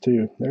Yankees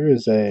too. There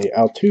is a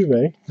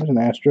Altuve. There's an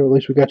Astro. At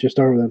least we got you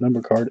started with a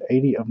number card.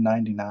 80 of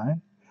 99.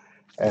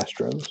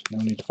 Astros. Now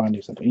we need to find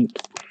you some ink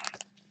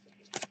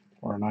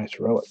or a nice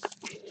relic.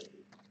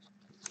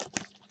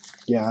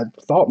 Yeah, I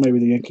thought maybe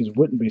the Yankees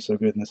wouldn't be so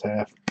good in this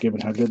half, given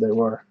how good they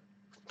were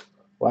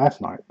last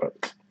night,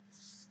 but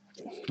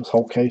this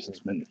whole case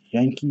has been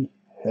Yankee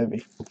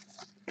heavy.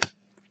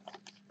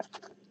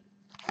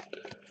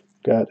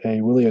 Got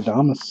a Willy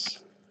Adames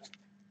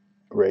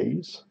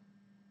Rays.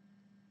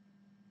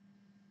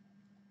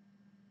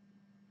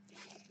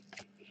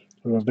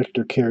 We have a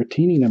Victor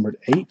Caratini, numbered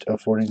 8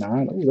 of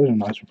 49. Oh, there's a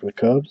nice one for the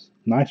Cubs.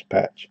 Nice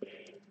patch.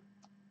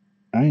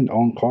 And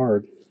on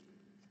card.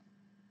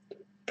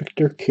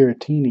 Victor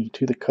Caratini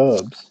to the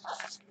Cubs.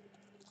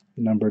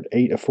 Numbered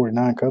 8 of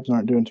 49. Cubs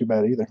aren't doing too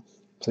bad either.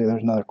 See,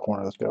 there's another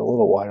corner that's got a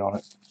little white on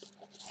it.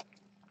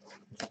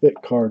 Thick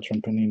cards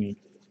from Panini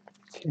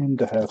tend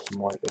to have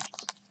some white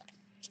edges.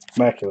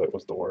 Immaculate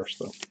was the worst,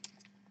 though.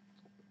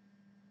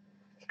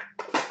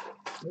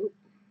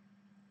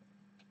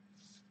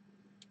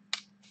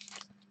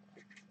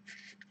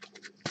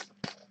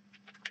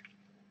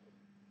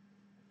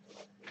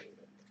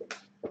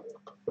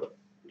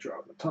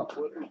 Drop the top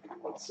loader.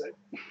 Let's see.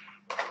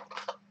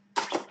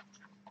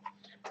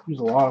 There's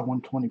a lot of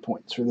 120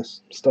 points for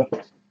this stuff.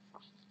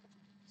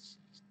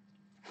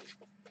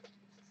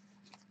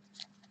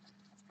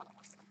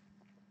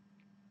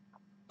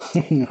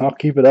 I'll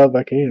keep it up if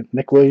I can.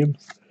 Nick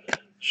Williams.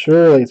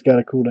 Surely it's got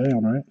to cool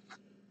down, right?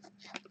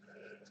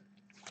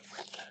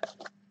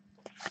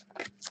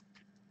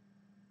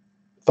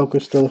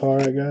 Focus still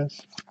alright,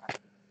 guys.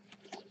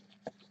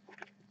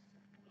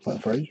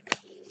 Clint Frazier.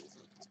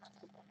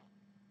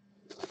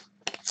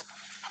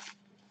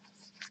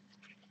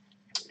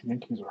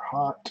 Yankees are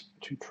hot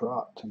to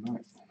trot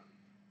tonight.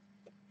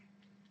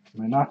 I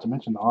mean, not to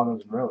mention the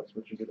autos and relics,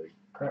 but you get a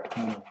crap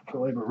ton of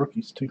Glaber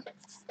rookies too,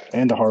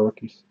 and the hard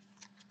rookies.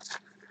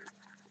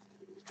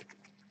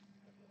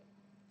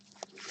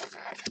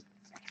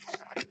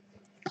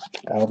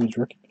 Albies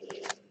rookie.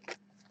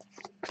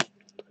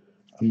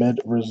 Ahmed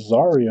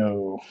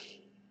Rosario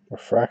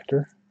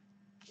refractor,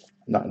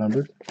 not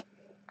numbered.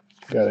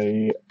 Got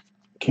a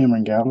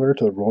Cameron Gallagher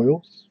to the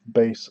Royals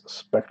base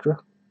Spectra.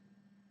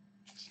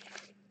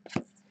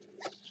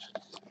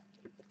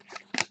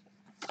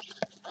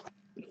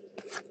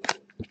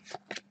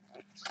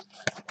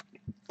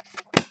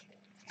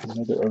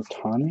 Another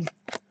Otani.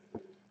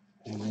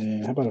 And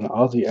then how about an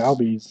Ozzy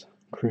Albies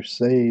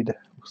Crusade?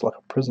 Looks like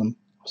a prism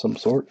of some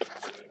sort.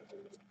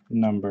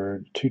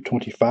 Numbered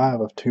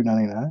 225 of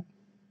 299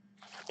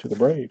 to the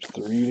Braves.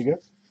 3 to go.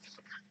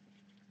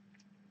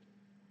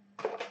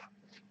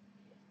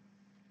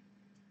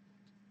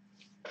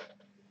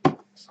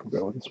 We'll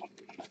go with this one.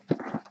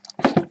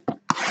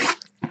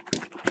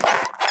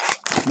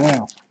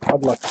 Now,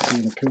 I'd like to see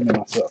an Acuna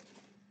myself.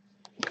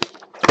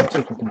 Let's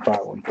see if we can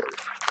find one for you.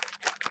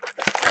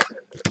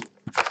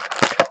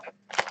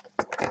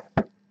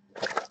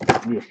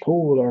 We have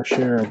pulled our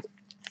share of. I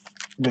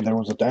mean, there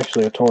was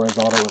actually a Torres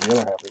auto in the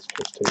other half of this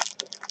case, too.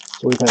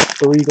 So we've had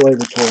 3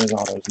 Glaber Torres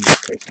autos in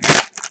this case.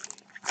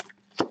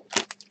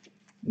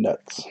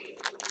 Nuts.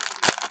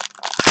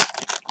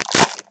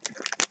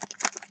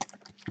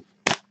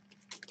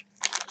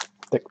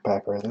 Thick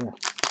pack right there.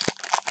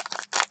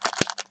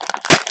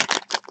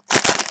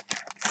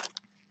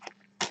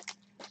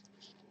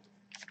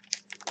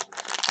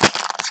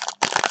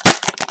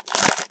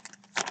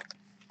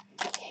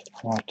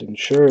 I'll have to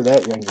insure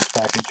that Rangers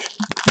package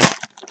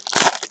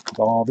with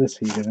all this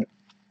heat in it.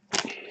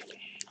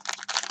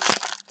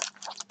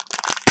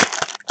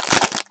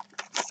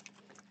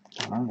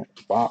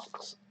 Alright,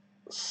 box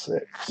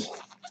 6.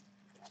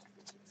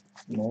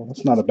 Well,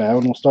 that's not a bad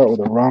one. We'll start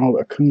with a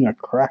Ronald Acuna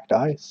cracked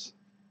ice.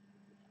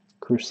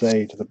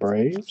 Crusade to the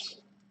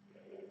Braves.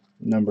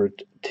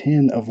 Numbered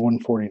 10 of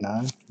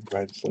 149. Go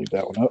ahead and sleeve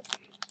that one up.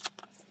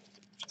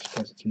 Just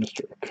because it's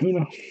Mr.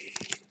 Acuna.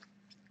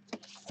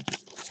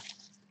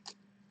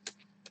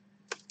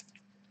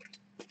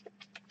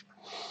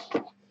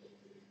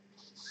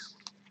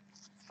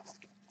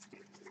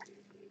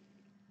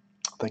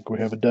 I think we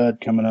have a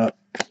dud coming up.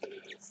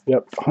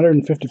 Yep,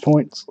 150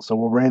 points. So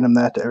we'll random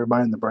that to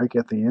everybody in the break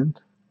at the end.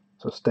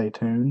 So stay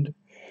tuned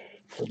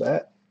for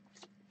that.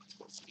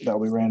 That'll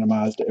be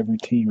randomized to every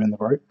team in the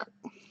break.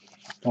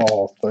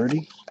 All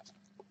 30.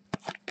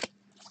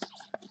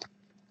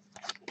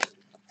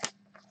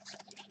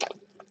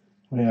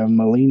 We have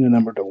Molina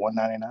numbered to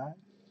 199.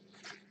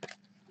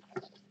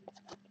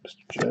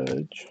 Mr.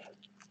 Judge.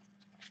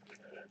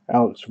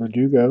 Alex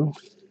Verdugo.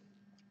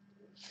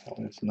 That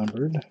one is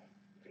numbered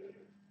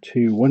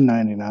to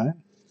 199.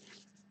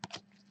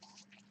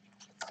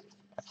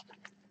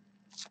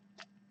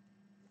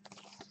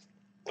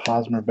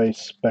 Hosmer base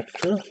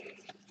Spectra.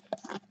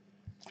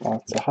 Oh,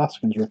 it's a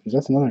Hoskins rookies.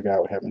 That's another guy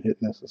we haven't hit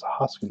in this. It's a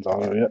Hoskins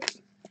auto yet.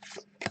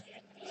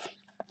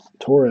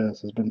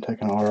 Torres has been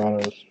taking our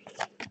autos.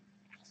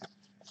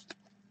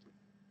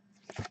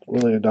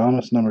 Willie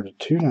Adames numbered to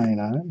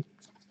 299.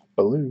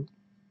 Blue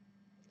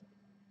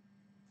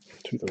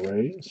to the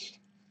Rays.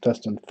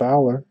 Dustin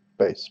Fowler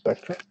base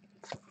Spectra.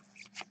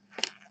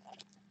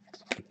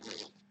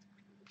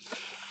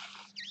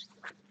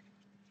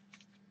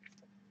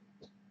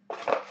 I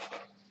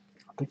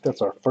think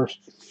that's our first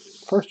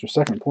or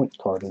second points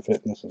card we've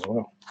hit in this as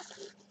well.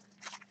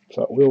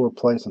 So it will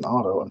replace an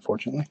auto,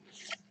 unfortunately.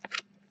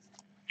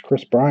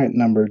 Chris Bryant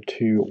numbered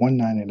to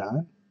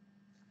 199.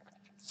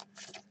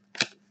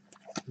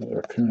 Another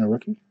Acuna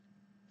rookie.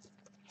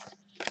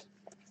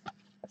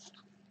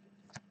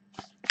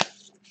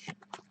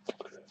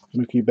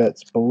 Mookie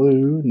Betts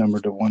blue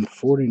numbered to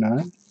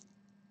 149.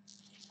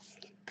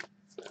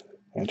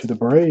 And to the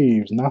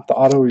Braves, not the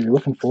auto you're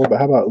looking for, but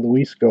how about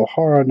Luis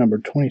Gohara, number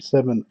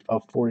 27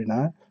 of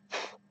 49,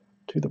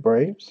 to the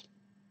Braves.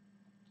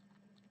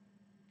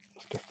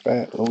 Mr.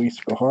 Fat Luis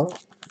Gohara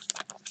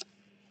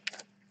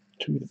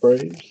to the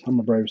Braves. I'm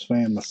a Braves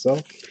fan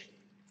myself,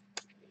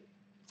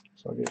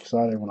 so I get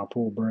excited when I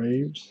pull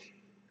Braves.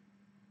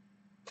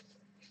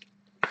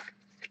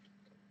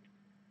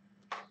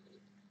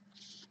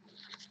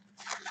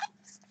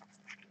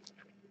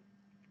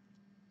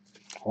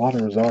 A lot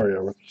of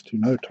Rosario rookies too.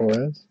 No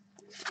Torres.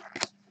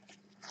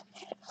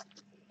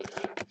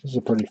 This is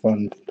a pretty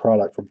fun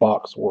product for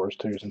box wars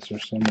too, since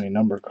there's so many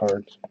number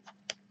cards.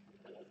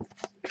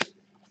 There's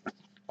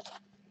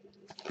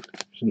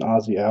an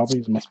Ozzy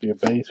Albies. Must be a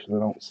base because I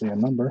don't see a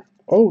number.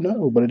 Oh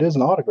no, but it is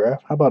an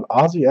autograph. How about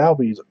Ozzy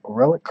Albies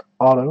relic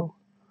auto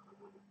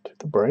to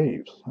the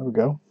Braves? There we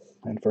go.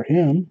 And for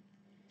him,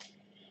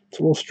 it's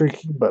a little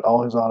streaky, but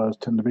all his autos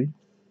tend to be.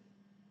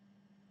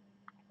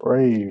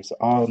 Braves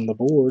on the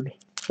board.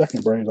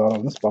 Second Braves auto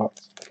in this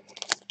box.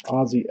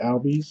 Ozzy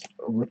Albies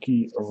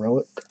rookie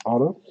relic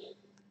auto.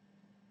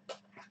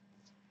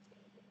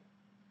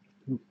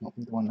 Not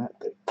the one that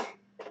thick.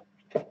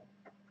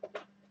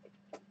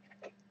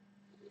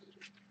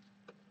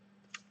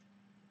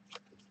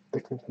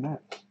 quicker than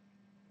that.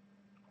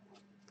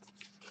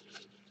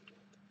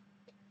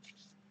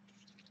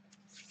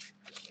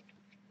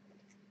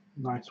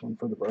 Nice one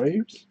for the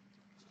Braves.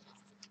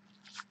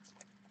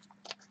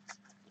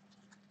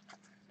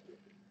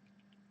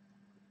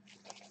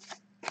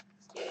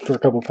 For a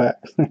couple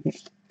packs.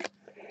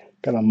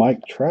 Got a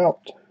Mike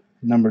Trout,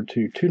 number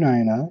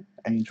 2/299,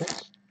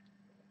 Angels.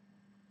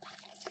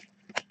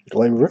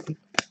 Glaber rookie.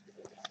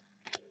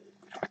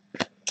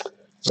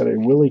 Got a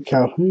Willie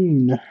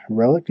Calhoun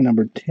relic,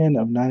 number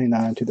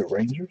 10/99 to the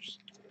Rangers.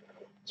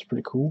 It's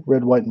pretty cool.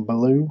 Red, white, and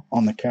blue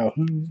on the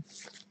Calhoun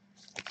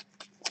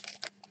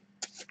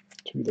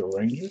to the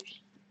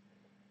Rangers.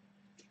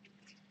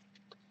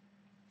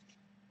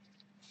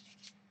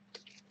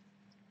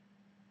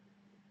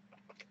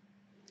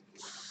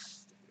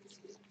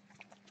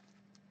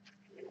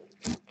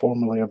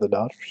 Formerly of the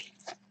Dodgers.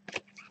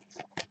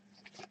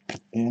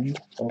 End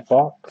of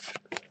box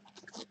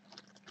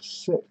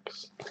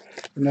 6.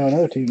 Now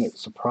another team that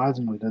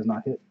surprisingly does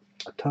not hit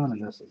a ton in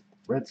this is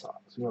Red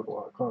Sox, who have a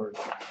lot of cards.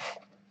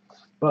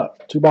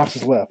 But 2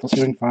 boxes left. Let's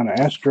see if we can find an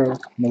Astro,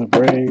 another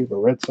Brave, a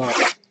Red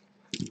Sox,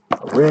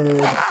 a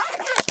Red.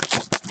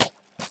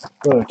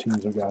 What other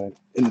teams we got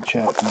in the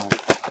chat tonight?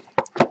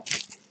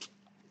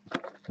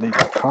 Need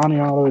a Connie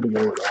auto to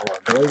go with all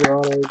our Glaber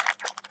autos.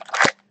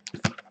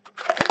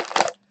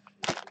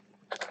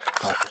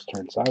 I'll just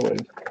turn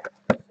sideways.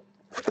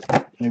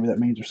 Maybe that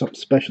means there's something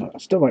special. I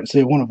still like to see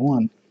a 1 of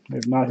 1. We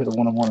have not hit a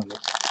 1 of 1 in this.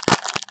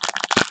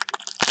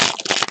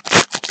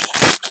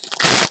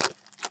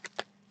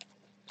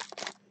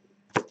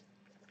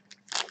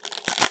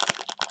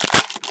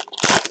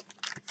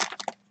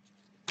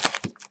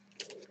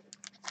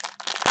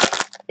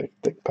 Big,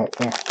 thick pack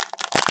there.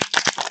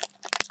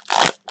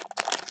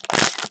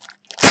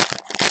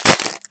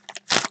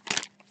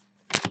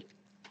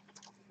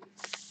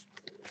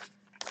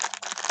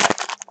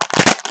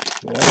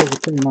 Yeah, that was a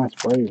pretty nice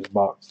Braves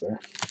box there.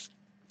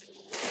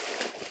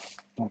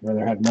 I'd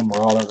rather have one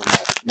more auto than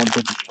that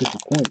 150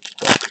 points,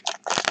 but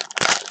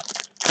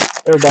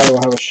everybody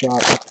will have a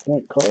shot at the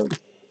point card.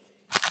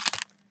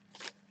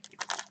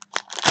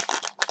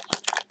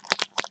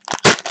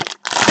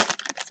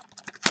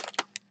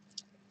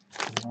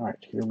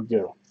 Alright, here we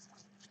go.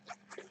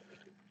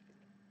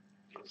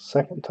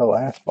 Second to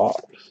last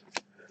box.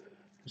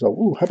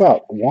 So, how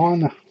about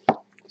Juan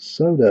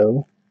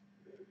Soto,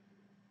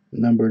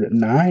 numbered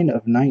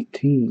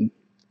 9/19.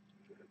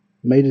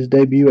 Made his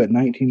debut at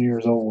 19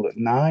 years old.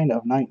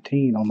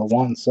 9/19 on the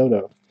Juan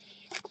Soto.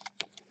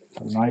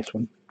 A nice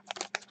one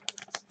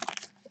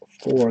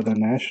for the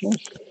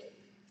Nationals.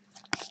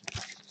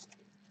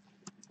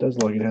 Does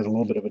look like it has a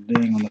little bit of a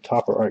ding on the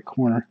top right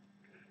corner.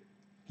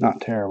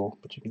 Not terrible,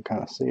 but you can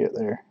kind of see it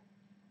there.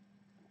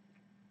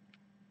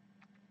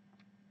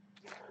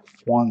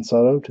 Juan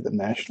Soto to the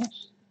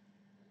Nationals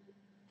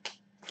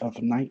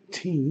of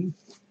 19.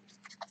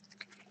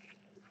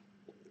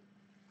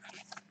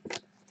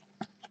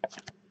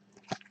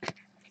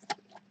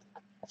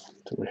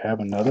 Do we have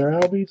another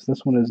Albies?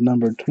 This one is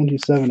numbered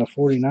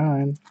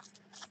 27/49.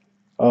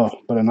 Oh,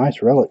 but a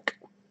nice relic.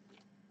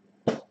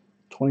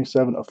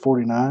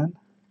 27/49.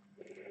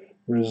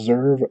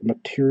 Reserve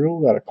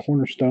material, got a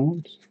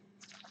cornerstones.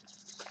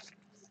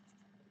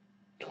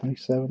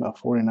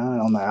 27/49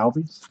 on the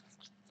Albies.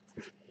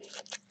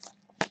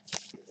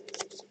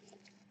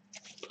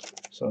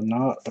 So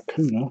not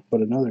Acuna, but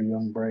another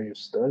young Brave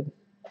stud.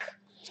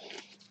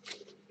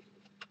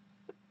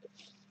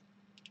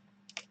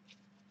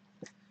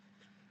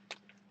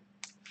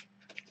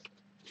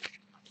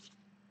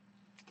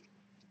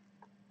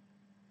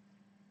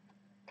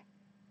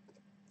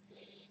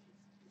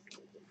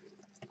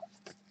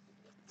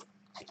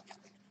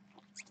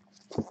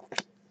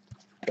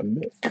 The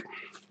Mick.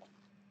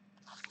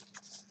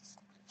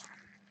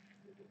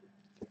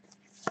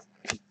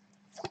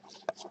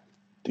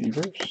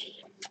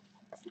 Devers.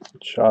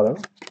 Machado.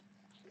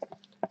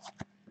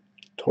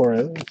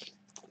 Torres.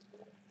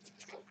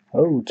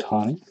 Oh,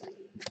 Tani.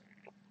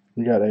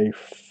 We got a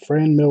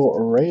Franmil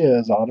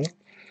Reyes auto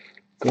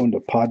going to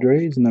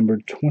Padres,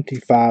 numbered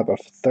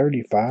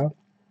 25/35.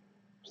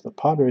 So the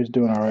Padres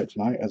doing all right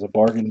tonight as a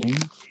bargain team.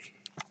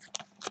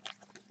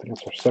 I think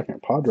it's our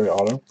second Padre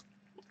auto,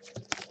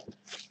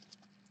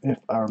 if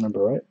I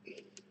remember right.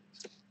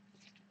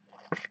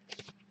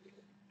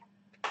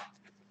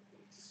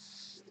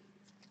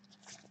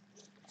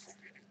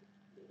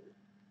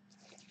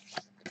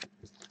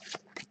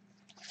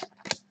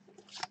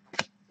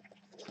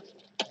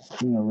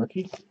 And a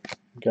rookie.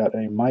 Got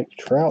a Mike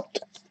Trout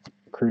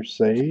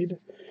Crusade,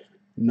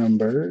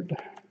 numbered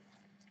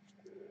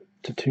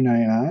to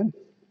 2/99.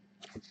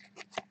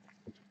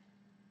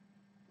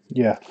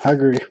 Yeah, I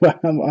agree.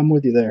 I'm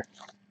with you there.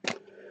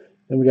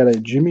 Then we got a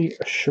Jimmy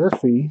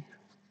Sherfy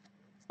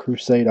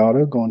Crusade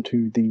auto going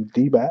to the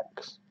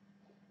D-backs.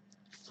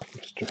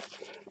 Mr.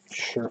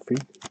 Sherfy.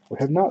 We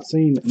have not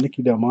seen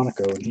Nicky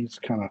Delmonico, and he's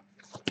kind of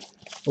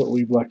what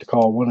we'd like to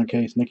call winner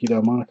case Nicky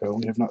Delmonico.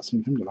 We have not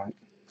seen him tonight.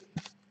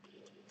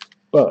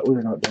 But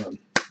we're not done.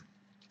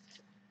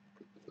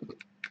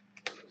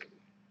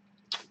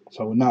 So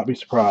So I would not be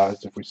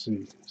surprised if we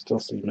still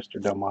see Mr.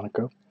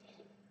 Delmonico.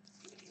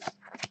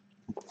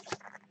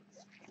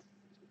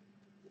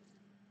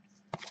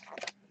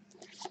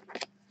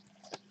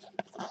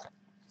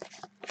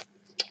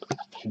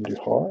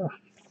 Andujar.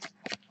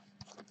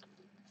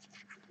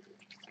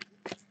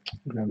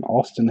 We got an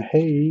Austin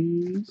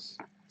Hayes.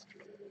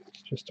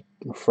 Just a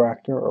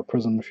refractor or a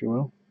prism, if you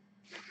will.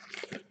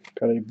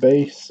 Got a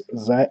base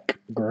Zach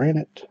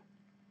Granite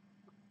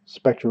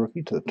Spectre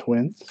rookie to the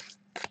Twins.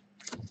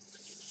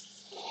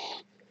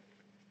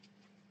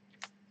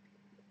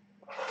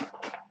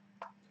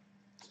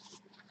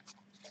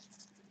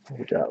 What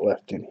we got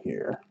left in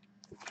here?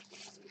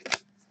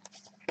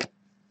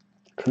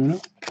 Kuna.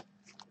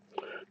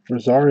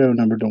 Rosario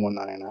numbered to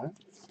 199.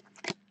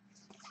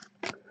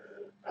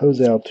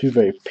 Jose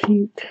Altuve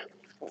Pink.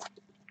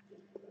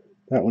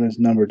 That one is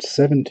numbered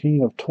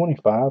 17 of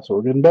 25, so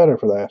we're getting better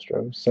for the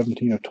Astros.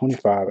 17 of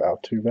 25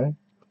 Altuve.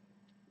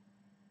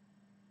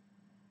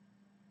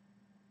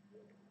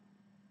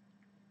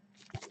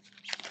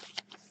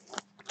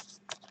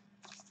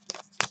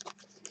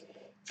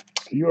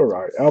 You are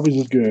right. Albies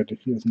is good.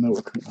 He has no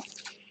Acuna.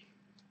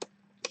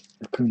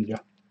 Acuna,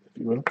 if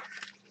you will.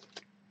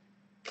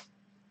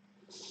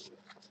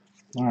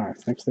 Alright,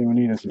 next thing we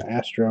need is an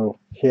Astro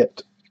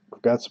hit.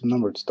 We've got some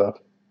numbered stuff.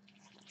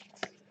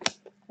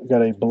 We've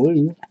got a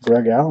blue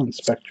Greg Allen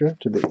Spectra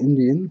to the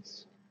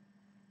Indians.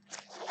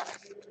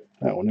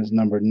 That one is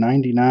numbered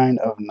 99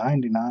 of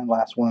 99.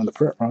 Last one in the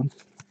print run.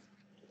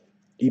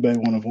 eBay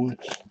 1 of 1,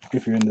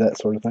 if you're into that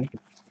sort of thing.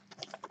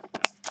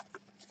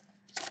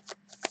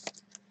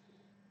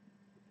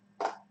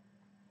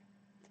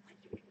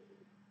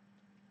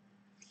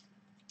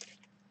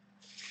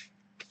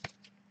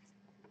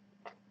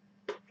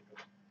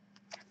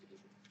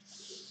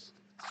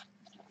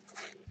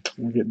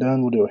 When we get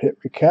done, we'll do a hit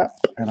recap,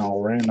 and I'll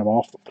random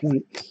off the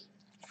points.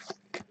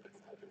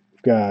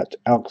 We've got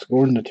Alex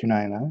Gordon to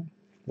 299,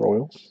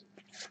 Royals.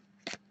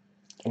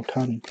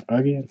 Otani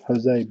again,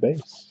 Jose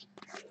base.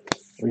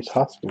 Reese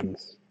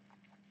Hoskins.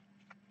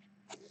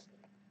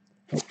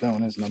 Oh, that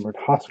one is numbered.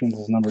 Hoskins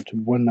is numbered to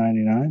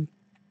 199.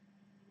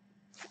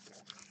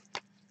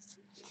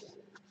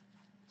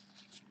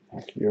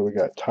 Here we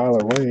got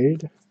Tyler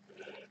Wade.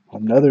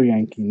 Another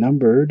Yankee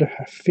numbered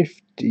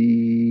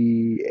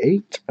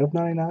 58 of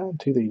 99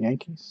 to the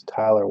Yankees.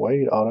 Tyler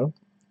Wade auto.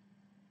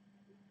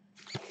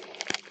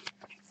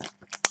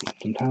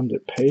 Sometimes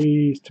it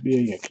pays to be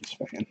a Yankees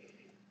fan.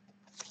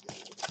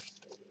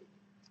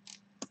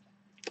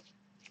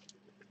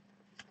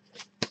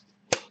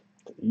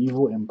 The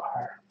Evil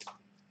Empire.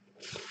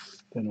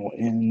 Then we'll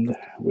end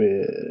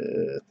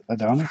with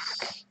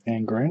Adonis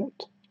and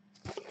Granite.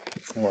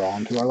 And we're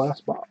on to our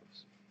last box.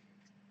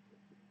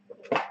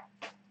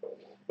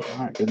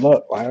 Alright, good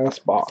luck.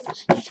 Last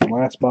box. Some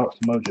last box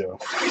mojo.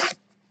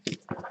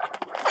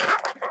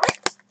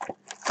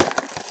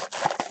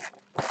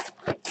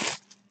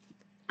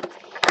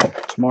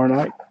 Tomorrow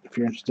night, if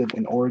you're interested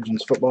in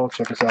Origins football,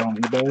 check us out on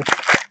eBay.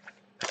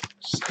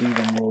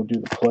 Steven will do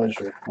the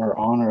pleasure, or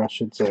honor, I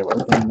should say, of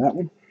opening that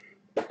one.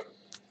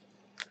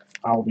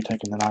 I will be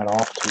taking the night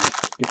off to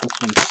get this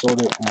one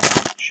sorted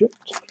and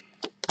shipped.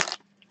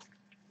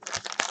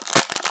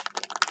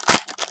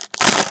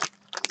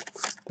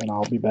 Then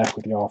I'll be back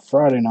with y'all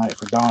Friday night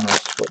for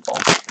Donruss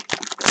football.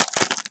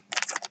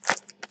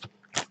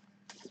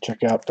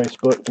 Check out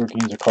Facebook, 3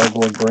 Kings of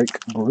Cardboard Break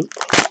group.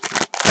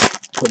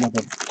 Putting up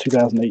a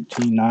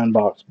 2018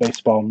 9-box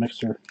baseball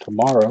mixer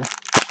tomorrow.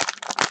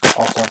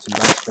 Also have some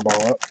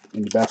basketball up.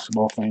 Any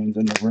basketball fans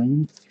in the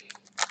room.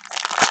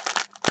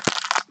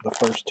 The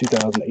first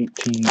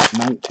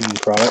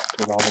 2018-19 product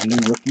with all the new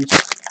rookies.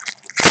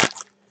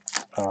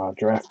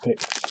 Draft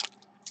picks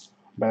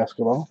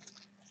basketball.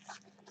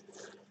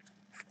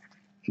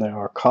 They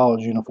are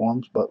college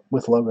uniforms, but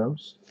with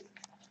logos.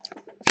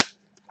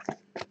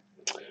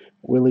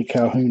 Willie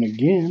Calhoun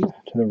again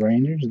to the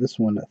Rangers. This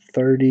one at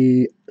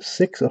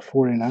 36 of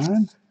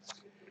 49.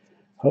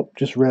 Oh,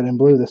 just red and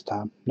blue this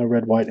time. No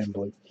red, white, and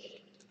blue.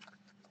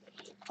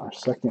 Our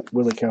second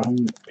Willie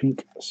Calhoun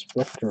pink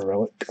Spectre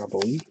relic, I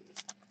believe.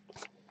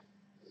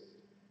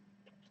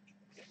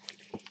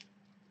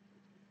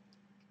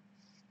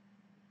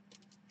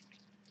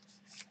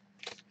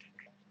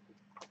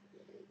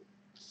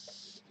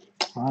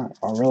 Alright,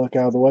 our relic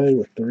out of the way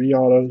with 3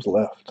 autos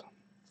left.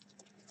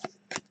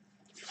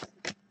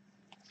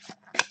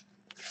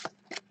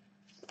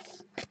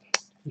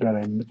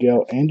 Got a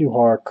Miguel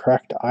Andujar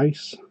cracked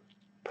ice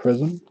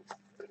prism.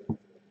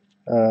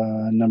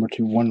 Number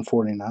 2,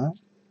 149.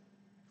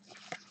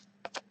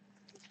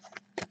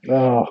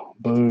 Oh,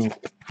 boo.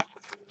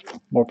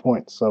 More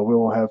points, so we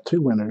will have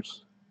 2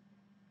 winners.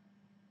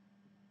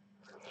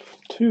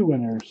 2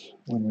 winners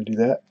when we do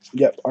that.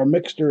 Yep, our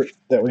mixture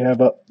that we have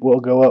up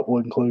will go up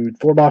will include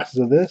 4 boxes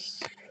of this,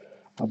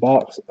 a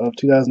box of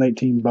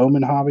 2018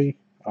 Bowman Hobby,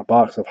 a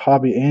box of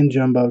Hobby and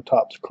Jumbo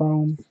Topps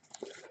Chrome,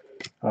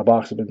 a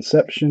box of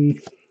Inception,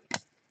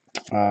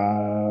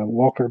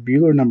 Walker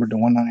Buehler numbered to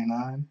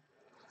 199,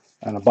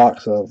 and a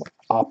box of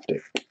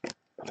Optic.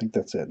 I think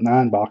that's it.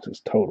 9 boxes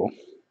total.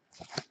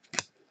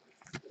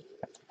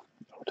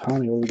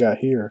 Ohtani, what we got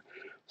here?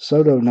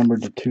 Soto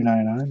numbered to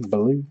 299,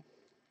 blue.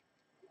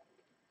 I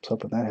was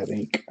hoping that had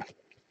ink.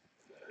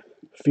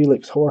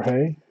 Felix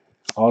Jorge,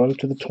 auto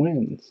to the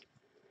Twins.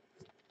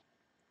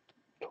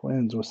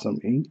 Twins with some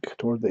ink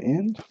toward the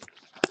end.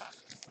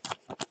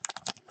 I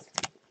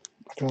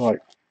feel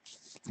like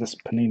this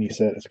Panini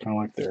set is kind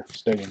of like their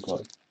stadium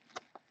club.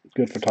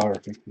 Good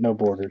photography, no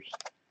borders,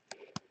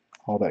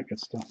 all that good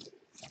stuff.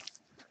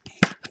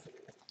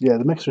 Yeah,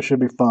 the mixer should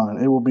be fun.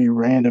 It will be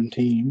random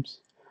teams.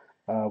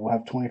 We'll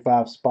have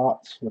 25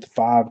 spots with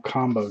 5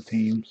 combo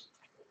teams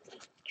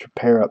to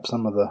pair up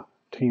some of the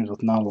teams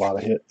with not a lot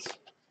of hits.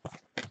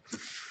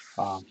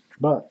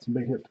 But some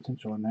big hit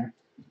potential in there.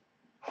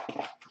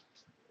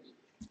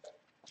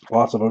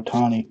 Lots of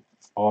Ohtani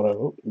auto.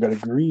 Oh, we got a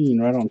green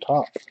right on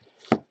top.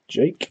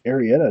 Jake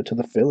Arrieta to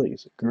the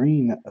Phillies.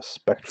 Green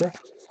Spectra.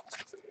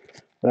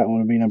 That one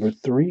would be number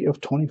 3 of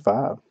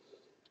 25.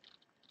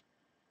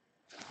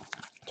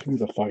 To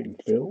the Fighting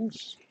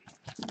Phils.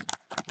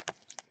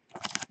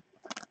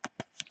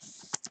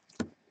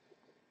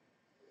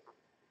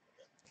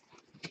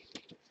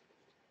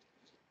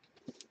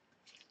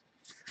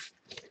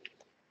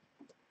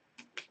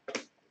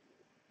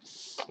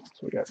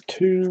 So we got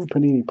 2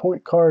 Panini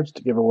point cards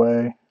to give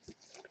away.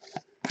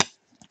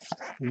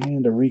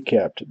 And a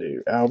recap to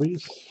do.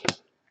 Albies.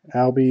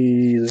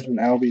 There's an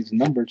Albies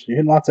numbered. So you're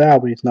hitting lots of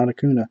Albies, not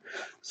Acuna.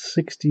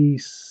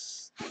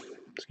 60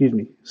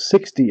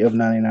 of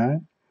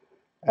 99.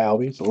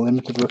 Albies,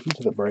 limited rookie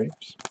to the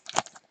Braves.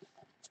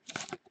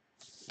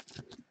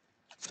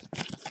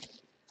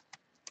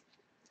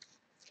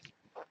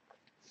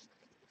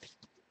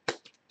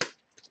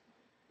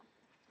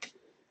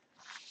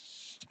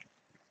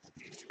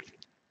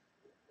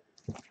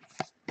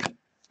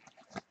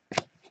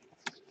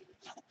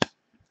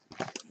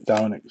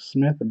 Dominic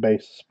Smith,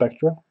 base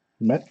Spectra,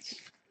 Mets.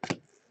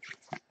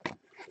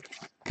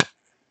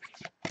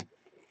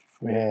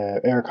 We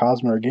have Eric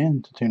Hosmer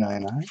again to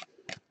 299.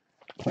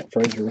 Clint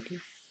Frazier rookie.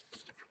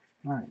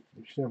 Alright,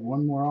 we should have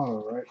one more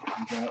auto, right?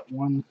 We got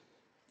one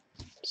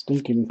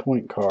stinking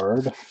point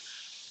card.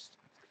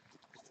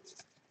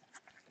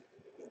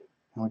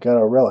 And we got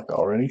our relic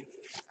already.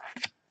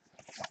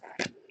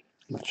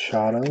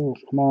 Machado.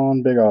 Come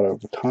on, big auto.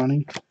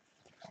 Ohtani.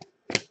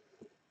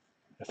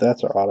 If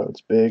that's our auto,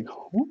 it's big.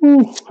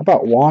 Woo! How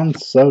about Juan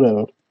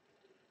Soto?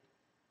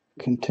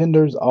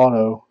 Contenders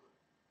auto.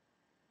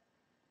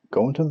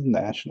 Going to the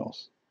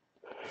Nationals.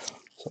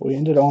 So we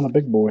ended on a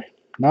big boy.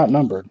 Not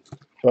numbered,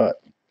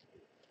 but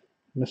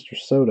Mr.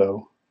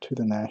 Soto to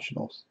the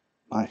Nationals.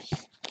 Nice.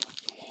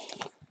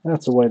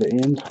 That's a way to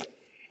end.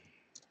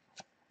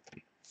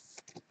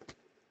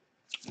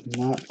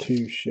 Not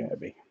too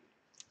shabby.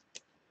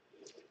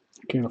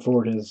 Can't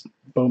afford his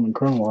Bowman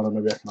Chrome auto.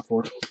 Maybe I can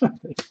afford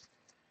it.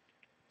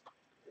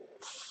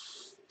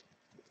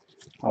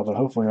 Although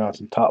hopefully I'll have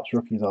some Topps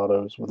Rookies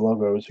autos with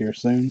logos here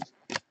soon.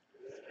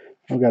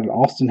 We've got an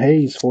Austin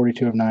Hayes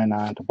 42 of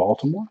 99 to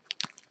Baltimore.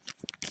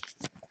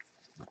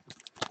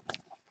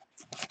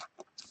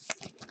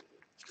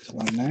 So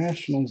the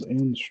Nationals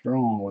end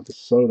strong with the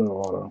Soto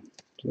auto.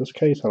 So this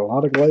case had a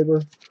lot of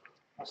Glaber.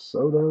 A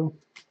Soto,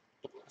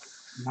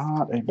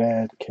 not a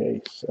bad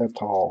case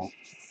at all.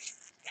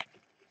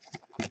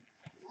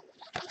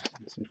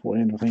 Let's see if we'll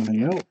end with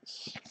anything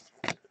else.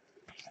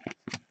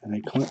 And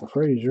a Clint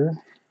Frazier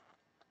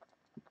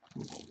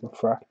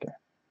refractor.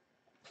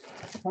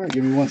 All right,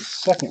 give me 1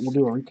 second. We'll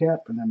do a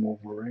recap, and then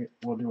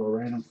we'll do a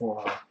random for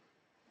our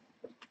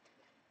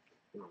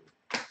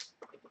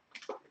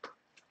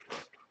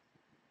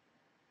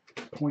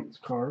points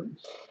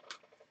cards.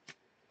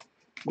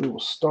 We will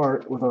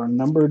start with our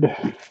numbered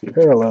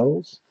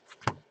parallels.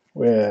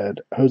 We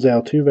had Jose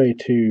Altuve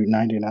to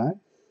 99,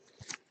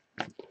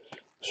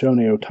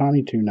 Shohei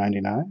Ohtani to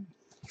 99,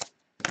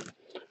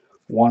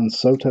 Juan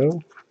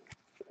Soto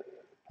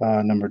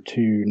number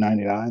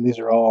 299. These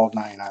are all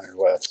 99 or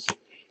less.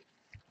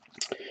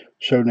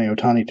 Shohei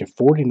Ohtani to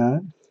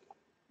 49,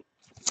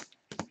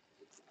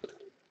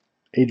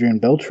 Adrian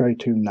Beltre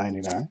to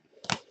 99,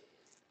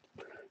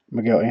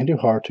 Miguel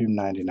Andujar to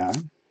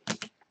 99,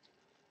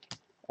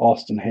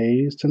 Austin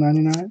Hayes to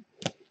 99,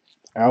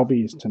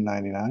 Albies to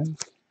 99.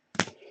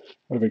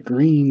 We have a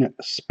green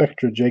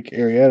Spectra Jake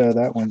Arrieta.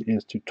 That one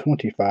is to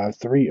 25,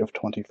 3 of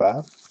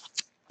 25.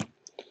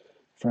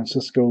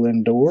 Francisco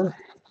Lindor,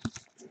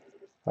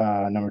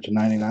 number to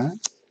 99.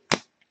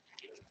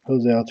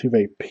 Jose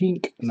Altuve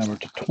pink, number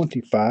to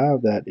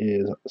 25. That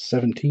is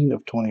 17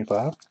 of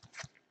 25.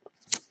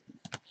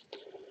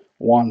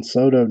 Juan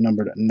Soto,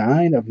 numbered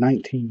 9 of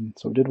 19.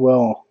 So we did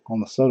well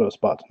on the Soto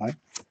spot tonight.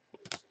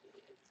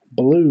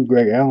 Blue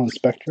Greg Allen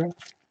Spectra,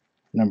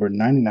 number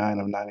 99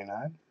 of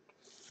 99.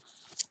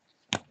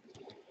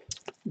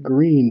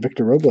 Green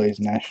Victor Robles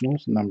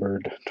Nationals,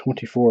 numbered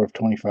 24 of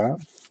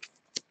 25.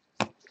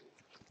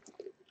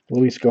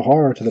 Luis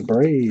Gohara to the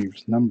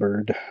Braves,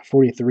 numbered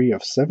 43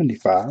 of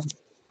 75.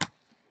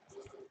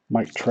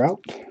 Mike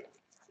Trout,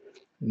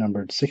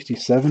 numbered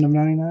 67 of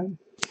 99.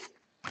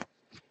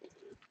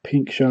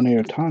 Pink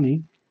Shohei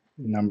Ohtani,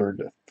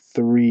 numbered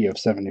 3 of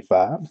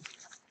 75.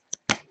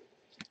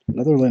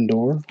 Another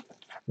Lindor,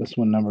 this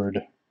one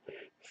numbered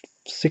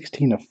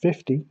 16 of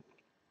 50.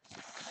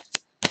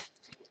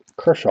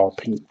 Kershaw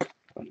pink,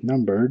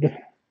 numbered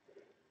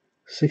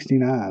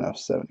 69 of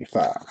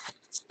 75.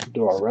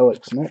 Do our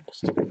relics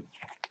next.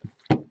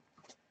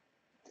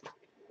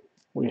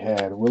 We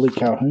had Willie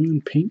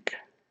Calhoun pink,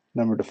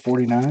 numbered to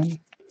 49,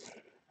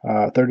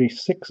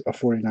 36 of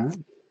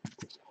 49.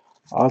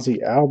 Ozzie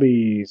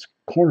Albies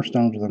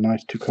cornerstones with a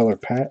nice two-color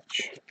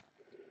patch,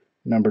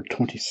 numbered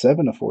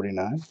 27 of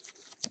 49.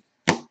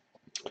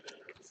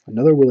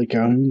 Another Willie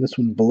Calhoun, this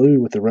one blue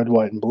with the red,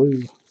 white, and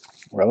blue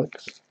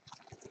relics,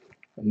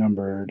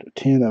 numbered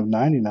 10 of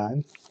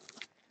 99.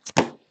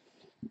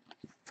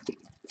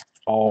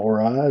 All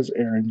Rise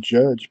Aaron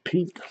Judge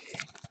pink,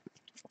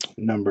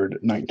 numbered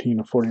 19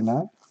 of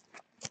 49.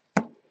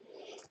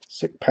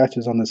 Sick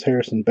patches on this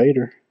Harrison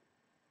Bader,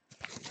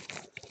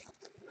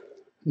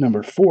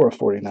 numbered 4 of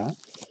 49.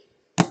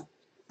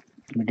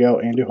 Miguel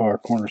Andujar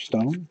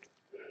cornerstone,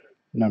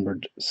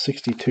 numbered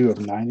 62 of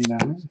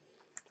 99.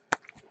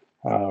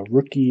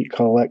 Rookie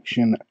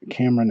collection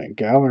Cameron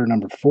Galler,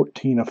 numbered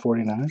 14 of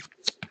 49.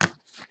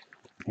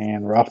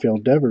 And Rafael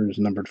Devers,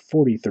 numbered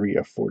 43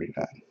 of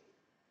 49.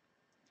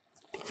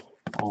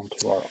 On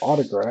to our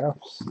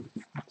autographs.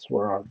 That's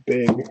where our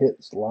big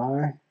hits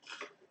lie.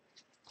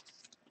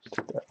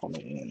 Put that on the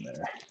end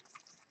there.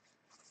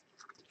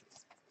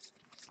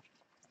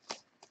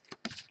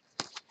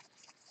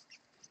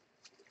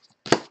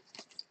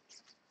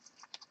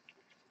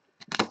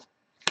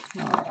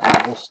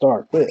 Alright, we'll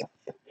start with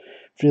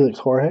Felix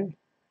Jorge,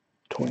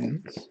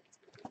 Twins.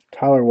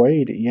 Tyler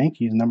Wade,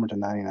 Yankees, number to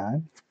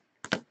 99.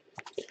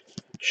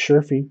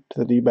 Sherfy to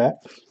the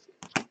D-backs.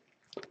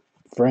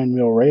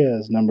 Franmil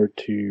Reyes, number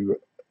to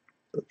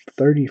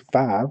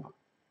 35.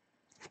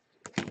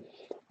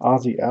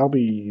 Ozzie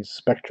Albies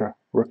Spectra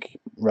rookie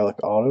relic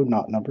auto,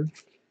 not numbered.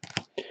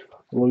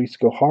 Luis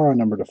Gohara,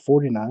 number to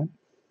 49.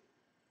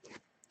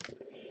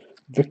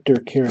 Victor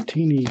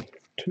Caratini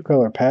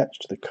two-color patch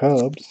to the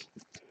Cubs.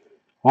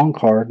 On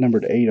card,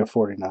 numbered 8 of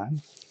 49.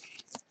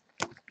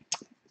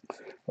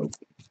 Oh,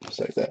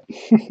 save that.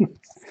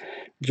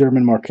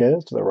 German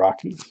Marquez to the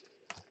Rockies.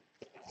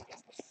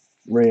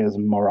 Reyes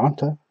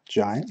Moranta,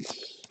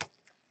 Giants.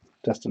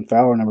 Dustin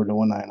Fowler, number to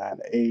 199,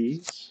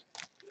 A's.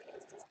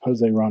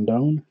 Jose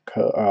Rondon,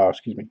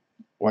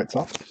 White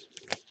Sox.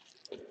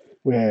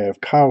 We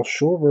have Kyle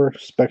Schwarber,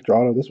 Spectra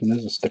Auto. This one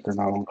is a sticker,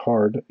 not on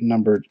card.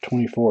 Numbered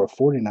 24 of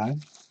 49.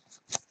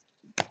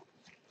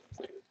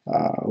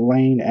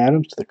 Lane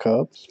Adams to the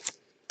Cubs.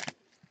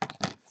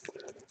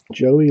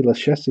 Joey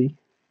Lachesi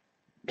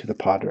to the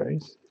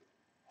Padres.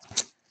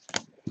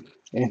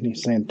 Anthony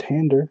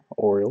Santander,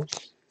 Orioles.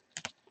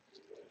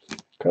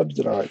 Cubs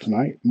did all right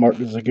tonight. Mark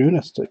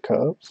Zagunis to the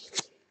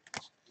Cubs.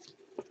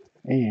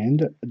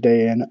 And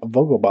Dan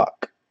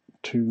Vogelbach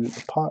to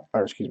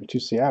to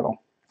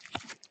Seattle.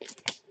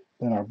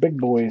 Then our big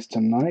boys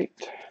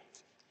tonight.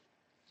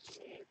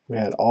 We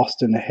had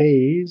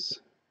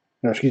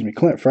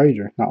Clint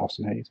Frazier, not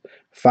Austin Hayes.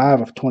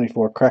 5 of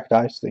 24 cracked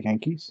ice to the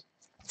Yankees.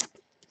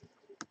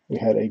 We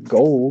had a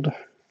gold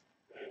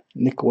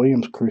Nick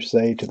Williams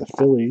Crusade to the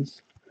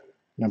Phillies,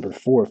 number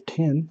 4 of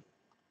 10.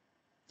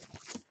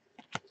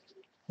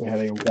 We had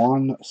a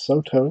Juan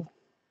Soto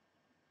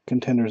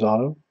Contenders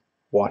Auto,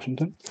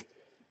 Washington.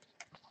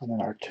 And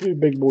then our two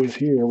big boys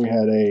here, we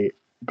had a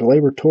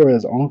Gleyber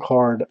Torres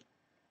on-card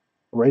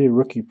rated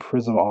rookie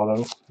Prism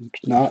Auto,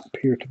 which does not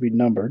appear to be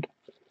numbered,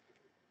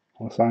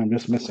 unless I'm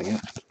just missing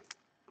it.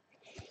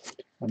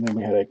 And then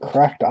we had a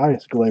cracked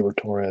ice Gleyber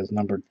Torres,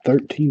 numbered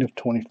 13 of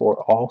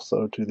 24,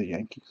 also to the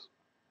Yankees.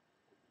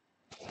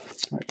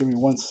 All right, give me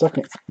 1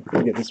 second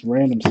to get this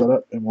random set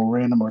up, and we'll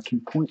random our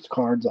 2 points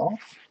cards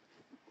off.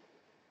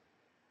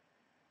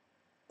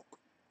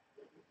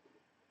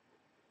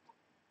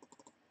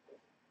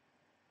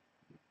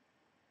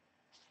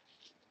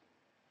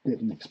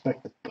 Didn't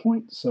expect the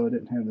points, so I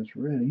didn't have this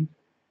ready.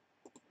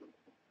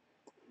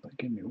 But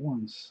give me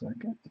 1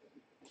 second.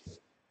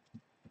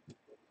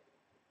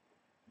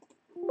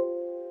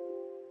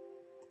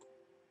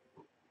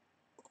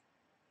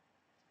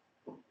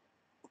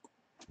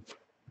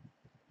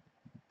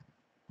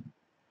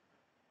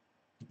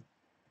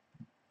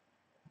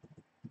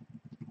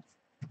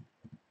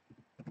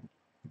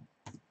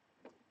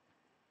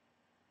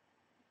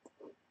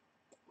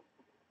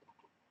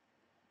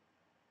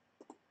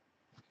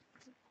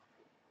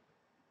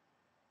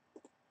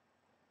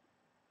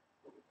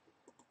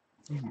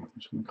 I'm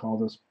just going to call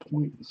this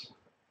points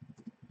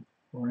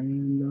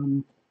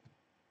random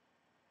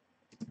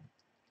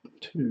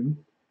 2.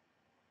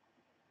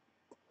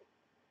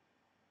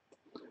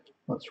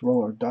 Let's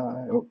roll our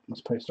die. Oh,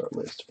 let's paste our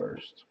list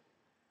first.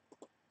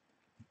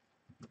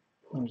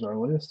 There's our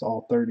list,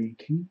 all 30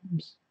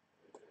 teams.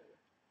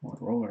 We'll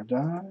roll our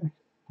die.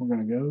 We're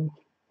going to go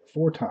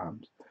 4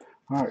 times.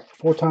 All right,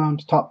 4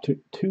 times, top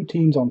 2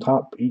 teams on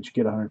top each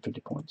get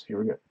 150 points. Here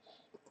we go.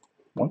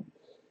 1,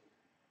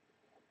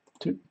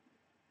 2,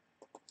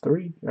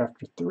 3,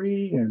 after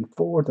 3, and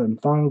 4th and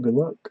final, good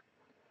luck.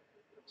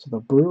 So the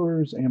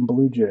Brewers and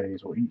Blue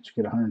Jays will each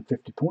get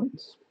 150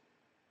 points.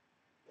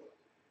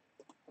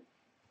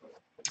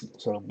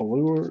 So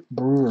Brewers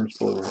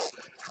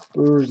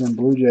and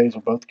Blue Jays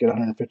will both get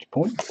 150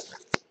 points.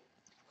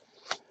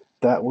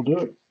 That will do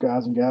it,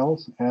 guys and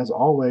gals. As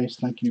always,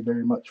 thank you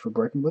very much for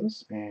breaking with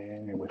us,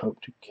 and we hope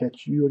to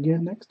catch you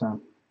again next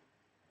time.